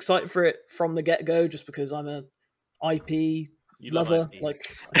I was excited for it from the get go, just because I'm a IP You love lover. IP. Like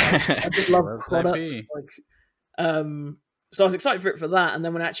I just love Loves products. IP. Like, so I was excited for it for that, and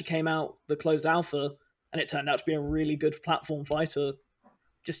then when it actually came out, the closed alpha, and it turned out to be a really good platform fighter.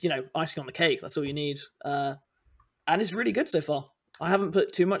 Just icing on the cake. That's all you need, and it's really good so far. I haven't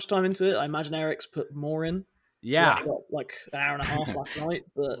put too much time into it. I imagine Eric's put more in. Yeah. I got like an hour and a half last night,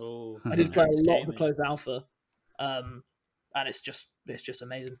 but Oh, I did play a Eric's lot of the gaming. closed alpha, and it's just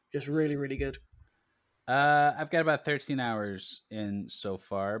amazing, just really really good. I've got about 13 hours in so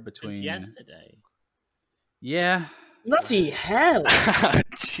far between. Since yesterday. Yeah. Bloody hell!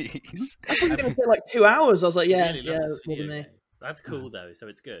 Jeez. I thought you were going to say like 2 hours. I was like, You yeah, really love yeah, this that's more than video me. game. That's cool though, so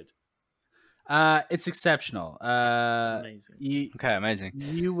it's good. It's exceptional. Amazing. Okay, amazing.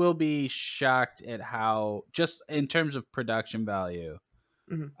 You will be shocked at how, just in terms of production value,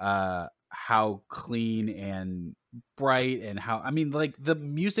 Mhm. how clean and bright, and how, I mean, like the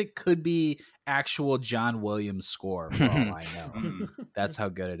music could be actual John Williams score for all I know. Mm. That's how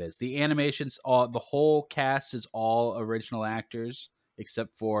good it is. The animations, the whole cast is all original actors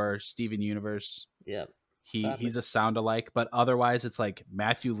except for Steven Universe. Yeah, He's Sadly. a sound alike, but otherwise it's like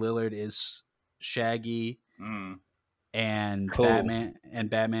Matthew Lillard is Shaggy, Mm. and Cool.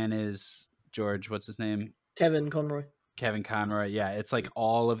 Batman is George. What's his name? Kevin Conroy. Kevin Conroy. Yeah, it's like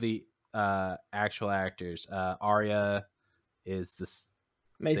all of the actual actors. Arya is this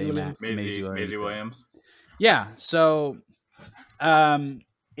Maisie Williams. Maisie yeah. Williams. Yeah, so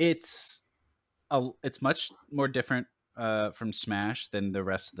it's much more different from Smash than the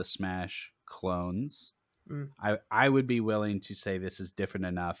rest of the Smash clones. Mm. I would be willing to say this is different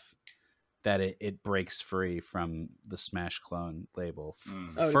enough that it breaks free from the Smash clone label.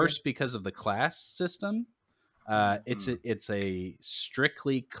 Mm. Oh, First, because of the class system. It's a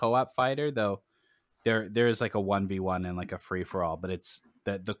strictly co-op fighter, though there is like a 1v1 and like a free for all, but it's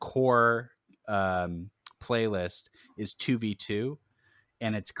the core playlist is 2v2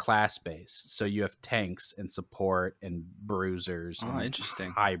 and it's class based. So you have tanks and support and bruisers Oh, and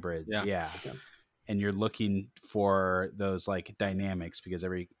interesting. hybrids. Yeah. Yeah. Yeah. And you're looking for those like dynamics because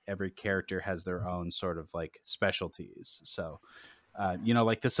every character has their own sort of like specialties. So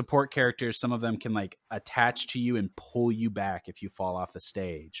like the support characters, some of them can like attach to you and pull you back if you fall off the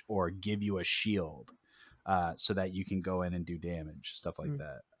stage, or give you a shield so that you can go in and do damage, stuff like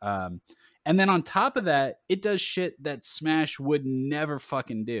that. And then on top of that, it does shit that Smash would never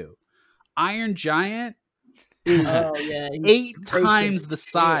fucking do. Iron Giant is Oh yeah, he's 8 broken times the shit.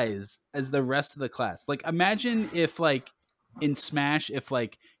 size as the rest of the class. Like, imagine if like in Smash, if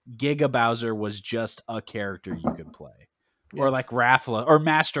like Giga Bowser was just a character you could play. Yeah. Or like Raffla or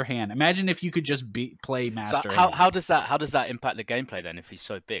Master Hand. Imagine if you could just play So Master how, Hand. how does that impact the gameplay then if he's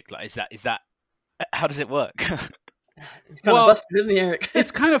so big? Like is that how does it work? It's kind Well, of busted, isn't he, Eric? It's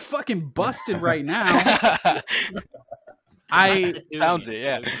kind of fucking busted right now. Sounds it,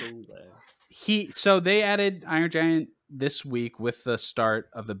 yeah. So cool, though. So they added Iron Giant this week with the start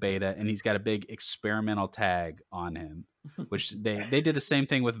of the beta, and he's got a big experimental tag on him. which they did the same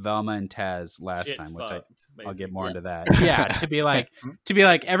thing with Velma and Taz last Shit's time, which fucked, I'll get basically. more into that. Yeah, to be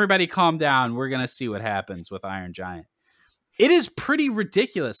like everybody calm down. We're gonna see what happens with Iron Giant. It is pretty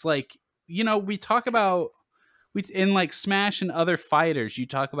ridiculous. Like, we talk about in like Smash and other fighters, you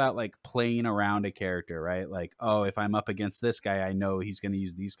talk about like playing around a character, right? Like, oh, if I'm up against this guy, I know he's going to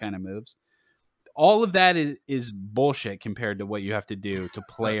use these kind of moves. All of that is bullshit compared to what you have to do to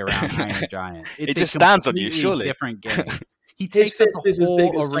play around Iron Giant. It just stands on you, surely. Different game. He His takes up fist the is as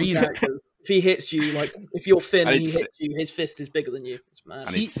big whole as some arena. characters. If he hits you, like if you're Finn I and need he to hits you, his fist is bigger than you. It's mad.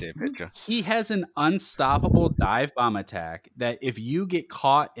 I need to see a picture. He has an unstoppable dive bomb attack that if you get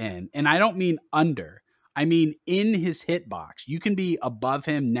caught in, and I don't mean under, I mean in his hitbox, you can be above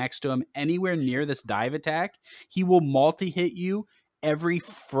him, next to him, anywhere near this dive attack. He will multi-hit you every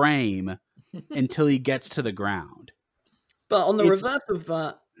frame until he gets to the ground. But on the It's- reverse of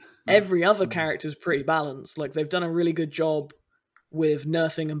that, every other character is pretty balanced. Like they've done a really good job with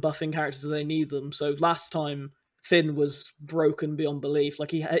nerfing and buffing characters as they need them. So last time Finn was broken beyond belief.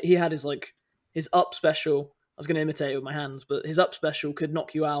 Like he had his up special. I was going to imitate it with my hands, but his up special could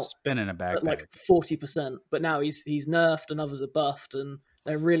knock you out Spinning a backpack. at like 40%. But now he's nerfed and others are buffed, and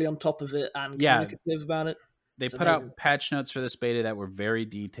they're really on top of it and Yeah. communicative about it. They It's put amazing. out patch notes for this beta that were very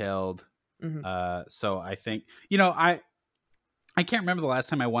detailed. Mhm. So I think, I can't remember the last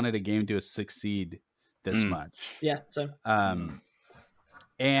time I wanted a game to succeed this much. Yeah, so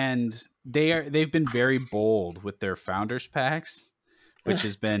And they've been very bold with their founders packs, which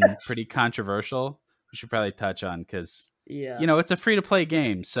has been pretty controversial. We should probably touch on because yeah. it's a free to play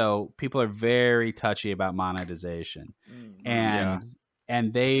game, so people are very touchy about monetization, and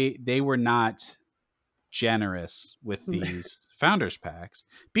they were not generous with these founders packs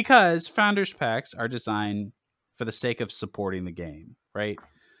because founders packs are designed for the sake of supporting the game, right?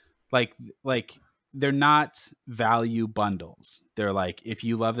 Like they're not value bundles. They're like, if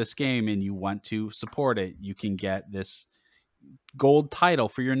you love this game and you want to support it, you can get this gold title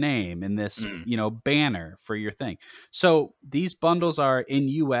for your name and this, banner for your thing. So these bundles are in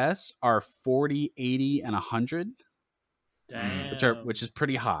US are 40, 80, and 100, Damn. which is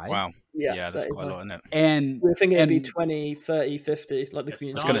pretty high. Wow. Yeah, Yeah, that that's is quite a high. lot, isn't it? And We think it'd be and- 20, 30, 50, like the Yeah,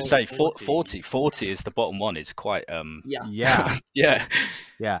 community. I was going to say 40. 40 is the bottom one. It's quite Yeah. yeah, yeah.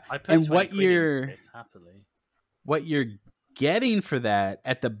 yeah. I put And 20 what quid into you're this happily. what you're getting for that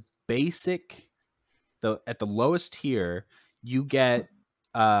at the basic, at the lowest tier, you get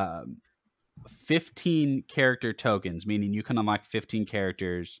 15 character tokens, meaning you can unlock 15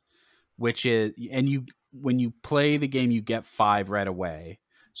 characters, which is, and when you play the game, you get 5 right away.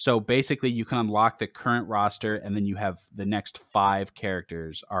 So basically you can unlock the current roster and then you have the next 5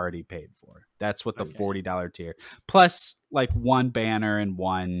 characters already paid for. That's what the Okay. $40 tier, plus like one banner and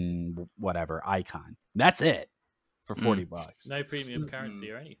one whatever icon. That's it for $40. No premium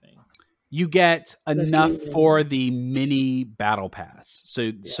currency or anything. You get enough Especially, for the mini battle pass.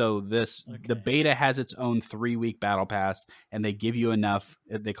 So the Okay. beta has its own 3-week battle pass, and they give you enough.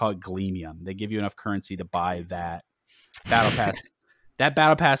 They call it Gleamium. They give you enough currency to buy that battle pass. That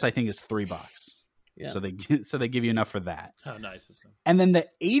battle pass, I think, is $3. Yeah. So they give you enough for that. Oh, nice of them. And then the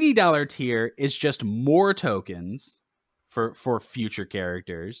 $80 tier is just more tokens for future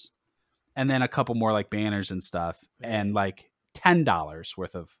characters, and then a couple more like banners and stuff, and like $10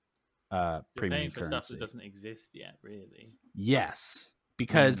 worth of You're premium paying for stuff currency. that doesn't exist yet, really. Yes,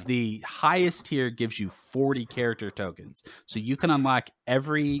 because the highest tier gives you 40 character tokens. So you can unlock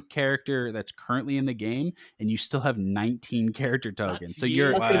every character that's currently in the game, and you still have 19 character tokens. That's so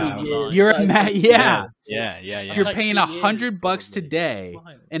you're That's gonna be Wow. years. you're Like, yeah. Yeah. That's You're like paying 2 years, $100 probably. today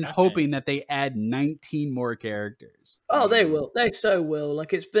Wild. and Okay. hoping that they add 19 more characters. Oh, they will. They so will.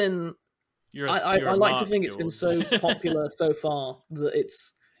 Like it's been. You're I like to think it's been so popular so far that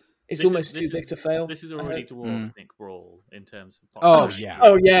it's almost too big to fail. This is I already hope. dwarfed Nick Brawl in terms of Oh, popularity. yeah.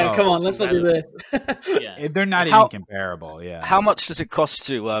 Oh yeah, Oh, come on, let's not do this. Yeah. They're not How- even comparable. Yeah. How much does it cost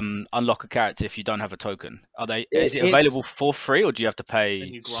to unlock a character if you don't have a token? Is it It's- available for free, or do you have to Then pay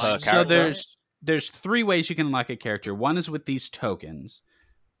you per grind. So character? there's 3 ways you can unlock a character. One is with these tokens.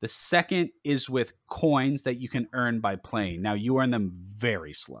 The second is with coins that you can earn by playing. Now you earn them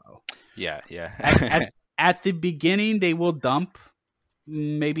very slow. Yeah. At the beginning, they will dump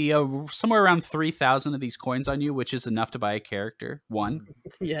maybe somewhere around 3,000 of these coins on you, which is enough to buy a character. One,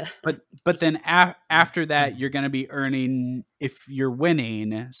 Yeah, but then after that, you're going to be earning, if you're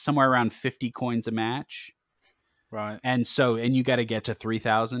winning, somewhere around 50 coins a match. Right. And you got to get to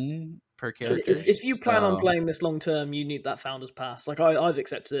 3,000 per character. if you plan on So- playing this long term, you need that founders pass. Like I've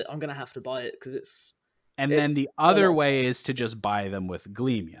accepted it. I'm gonna have to buy it because it's And It's then the other way is to just buy them with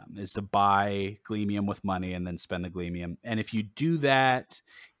Gleamium, is to buy Gleamium with money and then spend the Gleamium. And if you do that,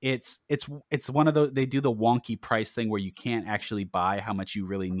 it's one of those, they do the wonky price thing where you can't actually buy how much you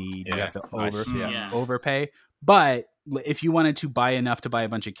really need. You Yeah, have to nice. Yeah. overpay. But if you wanted to buy enough to buy a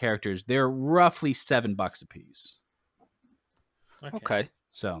bunch of characters, they're roughly $7 a piece. Okay.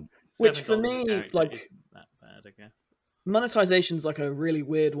 So Which for $7 a me, character like- isn't that bad, I guess. monetization's like a really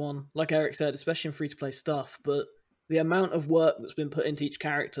weird one, like Eric said, especially in free-to-play stuff, but the amount of work that's been put into each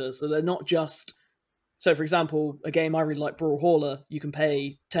character, so they're not just... So, for example, a game I really like, Brawlhalla, you can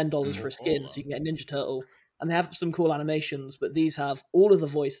pay $10 for a skin, so you can get a Ninja Turtle, and they have some cool animations, but these have all of the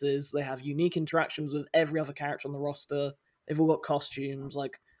voices, they have unique interactions with every other character on the roster, they've all got costumes,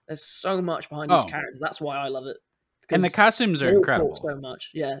 like, there's so much behind each character, that's why I love it. and the costumes are They all talk incredible. so much,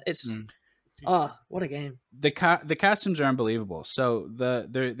 yeah, it's... Mm. what a game. The costumes are unbelievable. So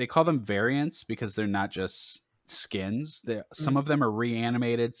they call them variants because they're not just skins. Some of them are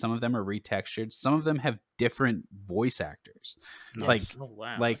reanimated, some of them are retextured, some of them have different voice actors. Like Oh,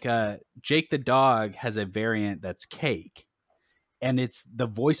 wow. like Jake the dog has a variant that's Cake, and it's the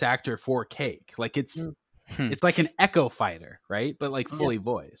voice actor for Cake. Like it's like an Echo Fighter, right? But like fully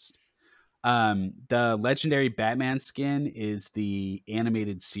voiced. The legendary Batman skin is the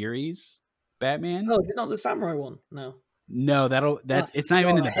animated series Batman. Oh, is it not the samurai one? No. No, it's not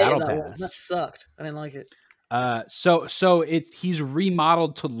even in the I hated battle that one. pass. That sucked. I didn't like it. So he's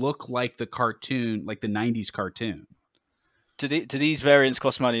remodeled to look like the cartoon, like the '90s cartoon. Do these variants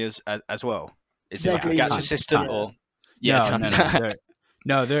cost money as well? Is it like a Vaguely, gacha yeah. system Yeah. or? Yeah.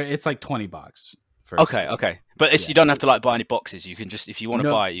 No, it's like $20. Okay. But you don't have to like buy any boxes. You can just, if you want to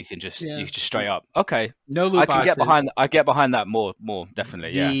No. buy it, you can just straight up. Okay. No loot I can boxes. get behind that more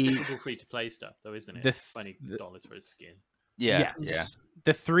definitely. Yeah. Typical free-to-play stuff, though, isn't it? The $20 for a skin. Yeah. Yes.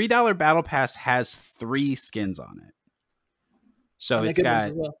 The $3 battle pass has 3 skins on it. So And they're it's good ones got,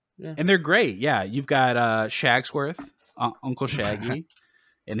 as well. Yeah. and they're great. Yeah, you've got Shagsworth, Uncle Shaggy,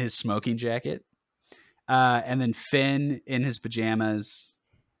 in his smoking jacket, and then Finn in his pajamas,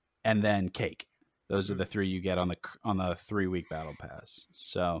 and then Cake. Those are the 3 you get on the 3-week battle pass.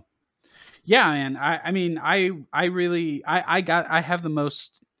 So, yeah, man. I have the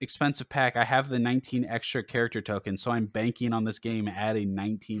most expensive pack. I have the 19 extra character tokens, so I'm banking on this game adding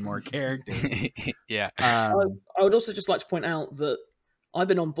 19 more characters. Yeah. I would also just like to point out that I've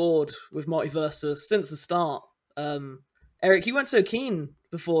been on board with Multiversus since the start. Eric, you weren't so keen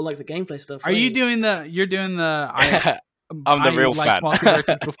before like the gameplay stuff. Are were you doing the? You're doing the. I'm the real liked fan.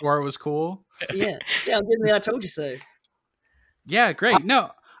 Multiversus before it was cool. Yeah, I'm doing the I told you so. Yeah, great. No,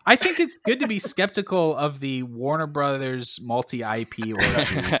 I think it's good to be skeptical of the Warner Brothers multi-IP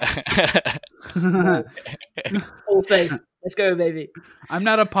orgy. Full faith. Let's go, baby. I'm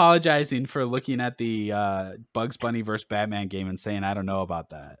not apologizing for looking at the Bugs Bunny versus Batman game and saying I don't know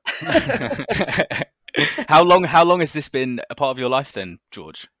about that. How long has this been a part of your life then,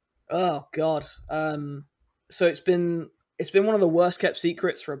 George? Oh God. So it's been one of the worst kept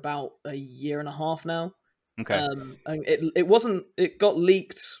secrets for about a year and a half now. Okay. And it got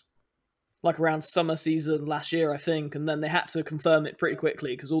leaked like around summer season last year, I think, and then they had to confirm it pretty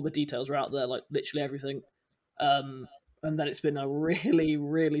quickly because all the details were out there, like literally everything. And then it's been a really,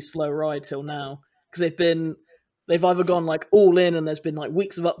 really slow ride till now because they've either gone like all in and there's been like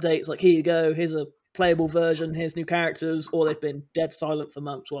weeks of updates, like here you go, here's a playable version, here's new characters, or they've been dead silent for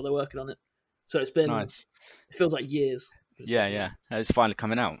months while they're working on it. So it's been Nice. It feels like years. Yeah. It's finally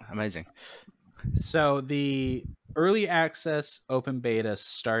coming out. Amazing. So the early access open beta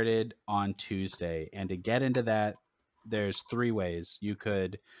started on Tuesday, and to get into that, there's 3 ways. You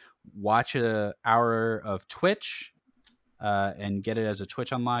could watch an hour of Twitch and get it as a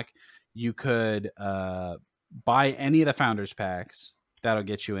Twitch unlock. You could buy any of the founders packs. That'll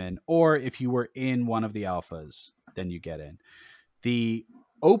get you in. Or if you were in one of the alphas, then you get in. The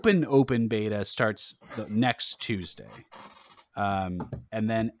open beta starts the next Tuesday. And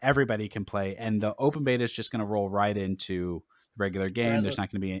then everybody can play. And the open beta is just going to roll right into the regular game. There's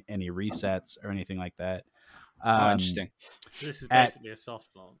not going to be any resets or anything like that. Interesting. So this is basically a soft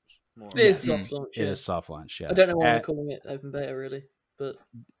launch. It is soft launch. It Yeah. is soft launch, yeah. I don't know why they're calling it open beta, really, but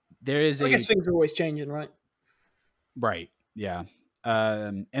there is I guess things are always changing, right? Right, yeah.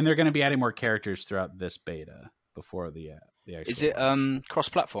 And they're going to be adding more characters throughout this beta before the actual Is it launch.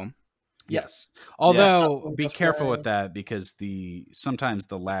 cross-platform? Yes. Although Platform be cross careful play. with that because sometimes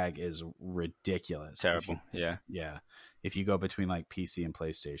the lag is ridiculous. Terrible. Yeah. Yeah. If you go between like PC and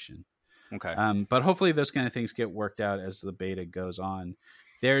PlayStation. Okay. But hopefully those kind of things get worked out as the beta goes on.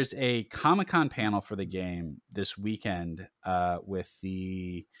 there's a Comic-Con panel for the game this weekend with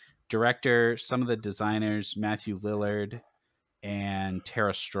the director, some of the designers, Matthew Lillard and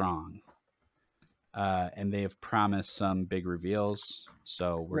Tara Strong. And they have promised some big reveals.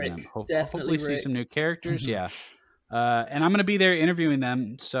 So we're going to hopefully see some new characters. Yeah. And I'm going to be there interviewing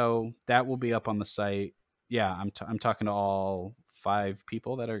them. So that will be up on the site. Yeah, I'm talking to all 5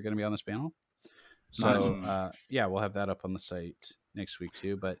 people that are going to be on this panel. So, yeah, we'll have that up on the site next week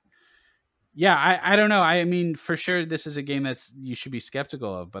too. But yeah, I don't know. I mean, for sure, this is a game that's you should be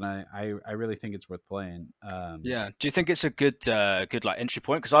skeptical of, but I really think it's worth playing. Yeah. Do you think it's a good like entry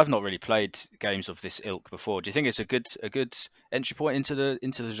point? Because I've not really played games of this ilk before. Do you think it's a good entry point into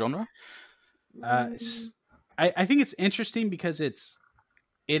the genre? I think it's interesting because it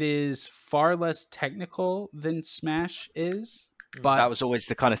is far less technical than Smash is. But that was always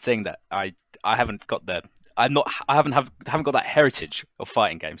the kind of thing that I haven't got the I haven't got that heritage of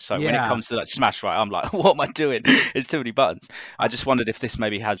fighting games. So when it comes to like Smash, right, I'm like, what am I doing? It's too many buttons. I just wondered if this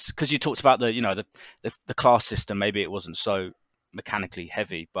maybe has, because you talked about the class system. Maybe it wasn't so mechanically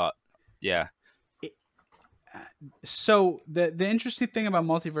heavy, but yeah. So the interesting thing about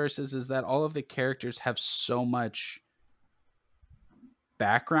Multiverses is that all of the characters have so much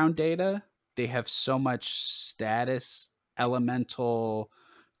background data. They have so much status, elemental,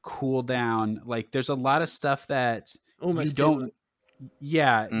 cooldown. Like there's a lot of stuff that almost you don't.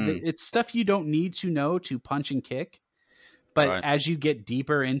 Yeah, it's stuff you don't need to know to punch and kick. But as you get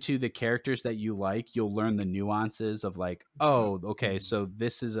deeper into the characters that you like, you'll learn the nuances of like, oh, okay, so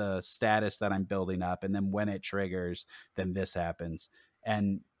this is a status that I'm building up, and then when it triggers, then this happens,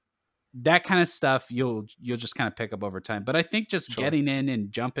 and that kind of stuff you'll just kind of pick up over time. But I think just getting in and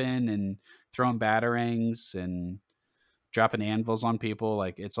jumping and throwing batarangs and dropping anvils on people,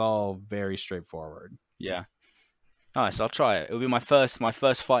 like it's all very straightforward. Yeah, nice. I'll try it. It'll be my first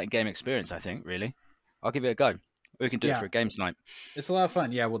fighting game experience. I think. Really, I'll give it a go. We can do it for a games night. It's a lot of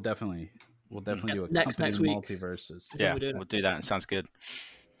fun. Yeah, we'll definitely do a next week. Multiverses. Yeah, we'll do that. It sounds good.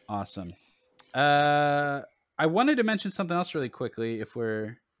 Awesome. I wanted to mention something else really quickly if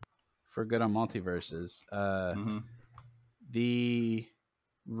we're good on Multiverses. The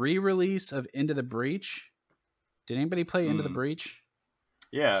re-release of Into the Breach. Did anybody play Into the Breach?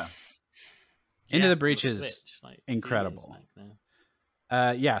 Yeah. Into the Breach is incredible.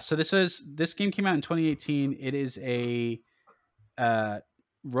 Yeah, so this game came out in 2018. It is a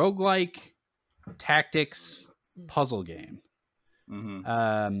roguelike tactics puzzle game.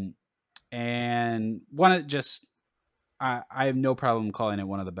 And I have no problem calling it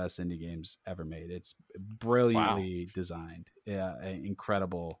one of the best indie games ever made. It's brilliantly designed. Yeah, an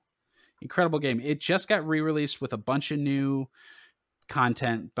incredible game. It just got re-released with a bunch of new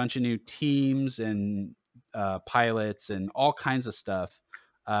content, bunch of new teams and pilots and all kinds of stuff.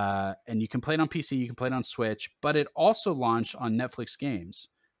 And you can play it on PC, you can play it on Switch, but it also launched on Netflix Games,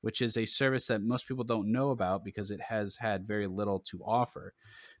 which is a service that most people don't know about because it has had very little to offer.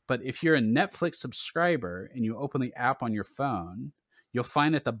 But if you're a Netflix subscriber and you open the app on your phone, you'll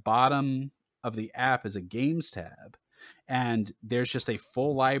find at the bottom of the app is a games tab. And there's just a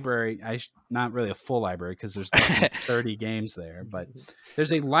full library. Not really a full library because there's less than 30 games there, but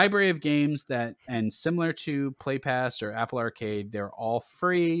there's a library of games that, and similar to Play Pass or Apple Arcade, they're all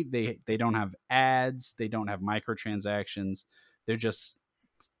free. They don't have ads. They don't have microtransactions. They're just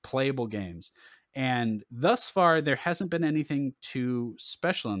playable games. And thus far, there hasn't been anything too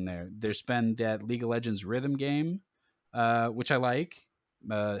special in there. There's been that League of Legends rhythm game, which I like,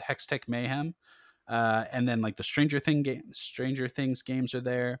 Hextech Mayhem. And then like the Stranger Things games are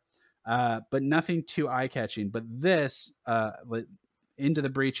there, but nothing too eye-catching. But this Into the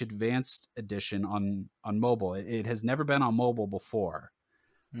Breach Advanced Edition on mobile, it has never been on mobile before.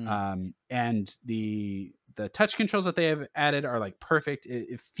 And the touch controls that they have added are like perfect.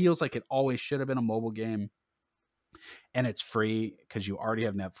 It feels like it always should have been a mobile game, and it's free because you already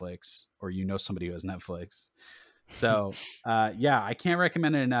have Netflix or you know somebody who has Netflix. So, yeah, I can't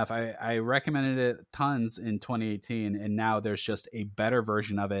recommend it enough. I recommended it tons in 2018, and now there's just a better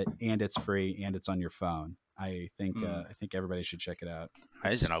version of it, and it's free, and it's on your phone. I think everybody should check it out.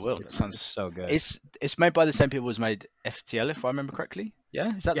 Amazing, I will. It sounds so good. It's made by the same people as made FTL, if I remember correctly.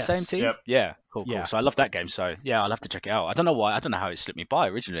 Yeah, is that the same team? Yep. Yeah, cool. Yeah. So I love that game. So yeah, I'll have to check it out. I don't know why. I don't know how it slipped me by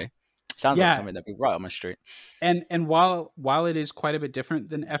originally. Sounds like something that'd be right on my street. And while it is quite a bit different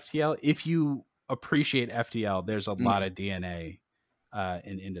than FTL, if you appreciate FTL, there's a lot of DNA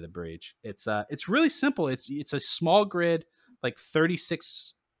in Into the Breach. It's really simple. It's a small grid, like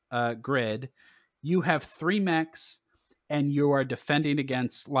 36 grid. You have 3 mechs, and you are defending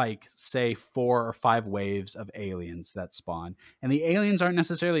against, like, say 4 or 5 waves of aliens that spawn. And the aliens aren't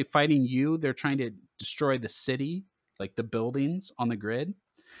necessarily fighting you. They're trying to destroy the city, like the buildings on the grid.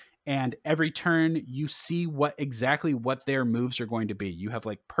 And every turn you see exactly what their moves are going to be. You have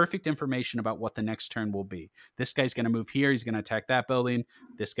like perfect information about what the next turn will be. This guy's going to move here. He's going to attack that building.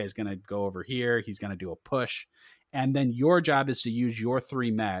 This guy's going to go over here. He's going to do a push. And then your job is to use your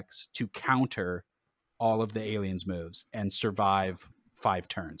 3 mechs to counter all of the aliens' moves and survive 5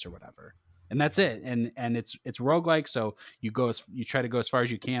 turns or whatever. And that's it. And it's roguelike, so you try to go as far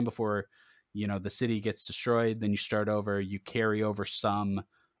as you can before, the city gets destroyed. Then you start over. You carry over some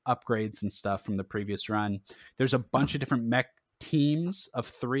upgrades and stuff from the previous run. There's a bunch of different mech teams of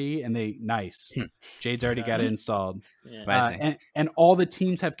 3, and nice. Jade's already got it installed. Yeah. And all the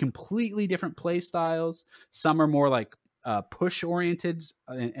teams have completely different play styles. Some are more like push oriented,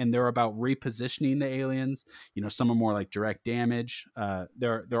 and they're about repositioning the aliens. Some are more like direct damage.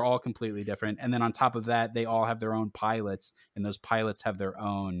 They're all completely different. And then on top of that, they all have their own pilots, and those pilots have their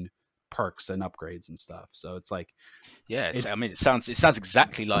own perks and upgrades and stuff. So it's like, it sounds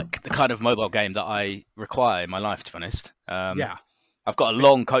exactly like the kind of mobile game that I require in my life, to be honest. I've got a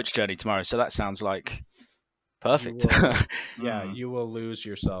long coach journey tomorrow, so that sounds like perfect. You will lose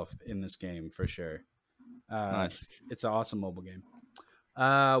yourself in this game for sure. Nice. It's an awesome mobile game.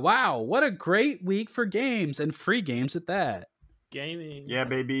 Wow, what a great week for games, and free games at that. Gaming. Yeah,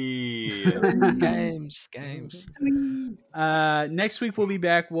 baby. games. Next week we'll be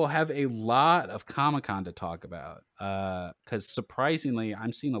back. We'll have a lot of Comic-Con to talk about. Because surprisingly,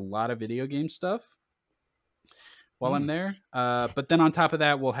 I'm seeing a lot of video game stuff while I'm there. But then on top of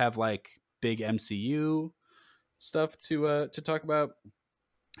that, we'll have like big MCU stuff to talk about.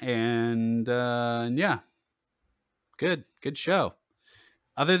 And good show.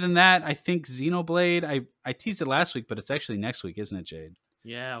 Other than that, I think Xenoblade, I teased it last week, but it's actually next week, isn't it, Jade?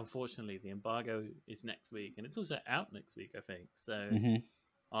 Yeah, unfortunately, the embargo is next week, and it's also out next week, I think. So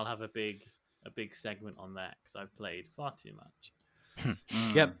I'll have a big segment on that because I've played far too much.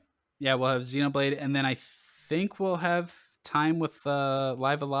 Yep. Yeah, we'll have Xenoblade, and then I think we'll have time with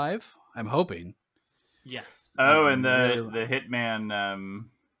Live Alive. I'm hoping. Yes. Oh, and the Hitman.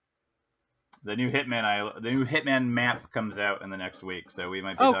 The new Hitman map comes out in the next week, so we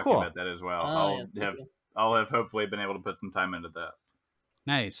might be talking about that as well. I'll have hopefully been able to put some time into that.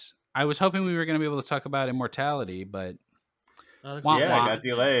 Nice. I was hoping we were going to be able to talk about Immortality, but it got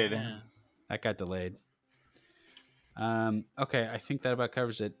delayed. Yeah. That got delayed. Okay, I think that about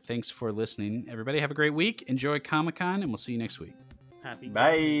covers it. Thanks for listening, everybody. Have a great week. Enjoy Comic-Con, and we'll see you next week. Happy.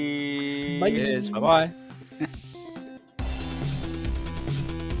 Bye. Cheers. Bye-bye.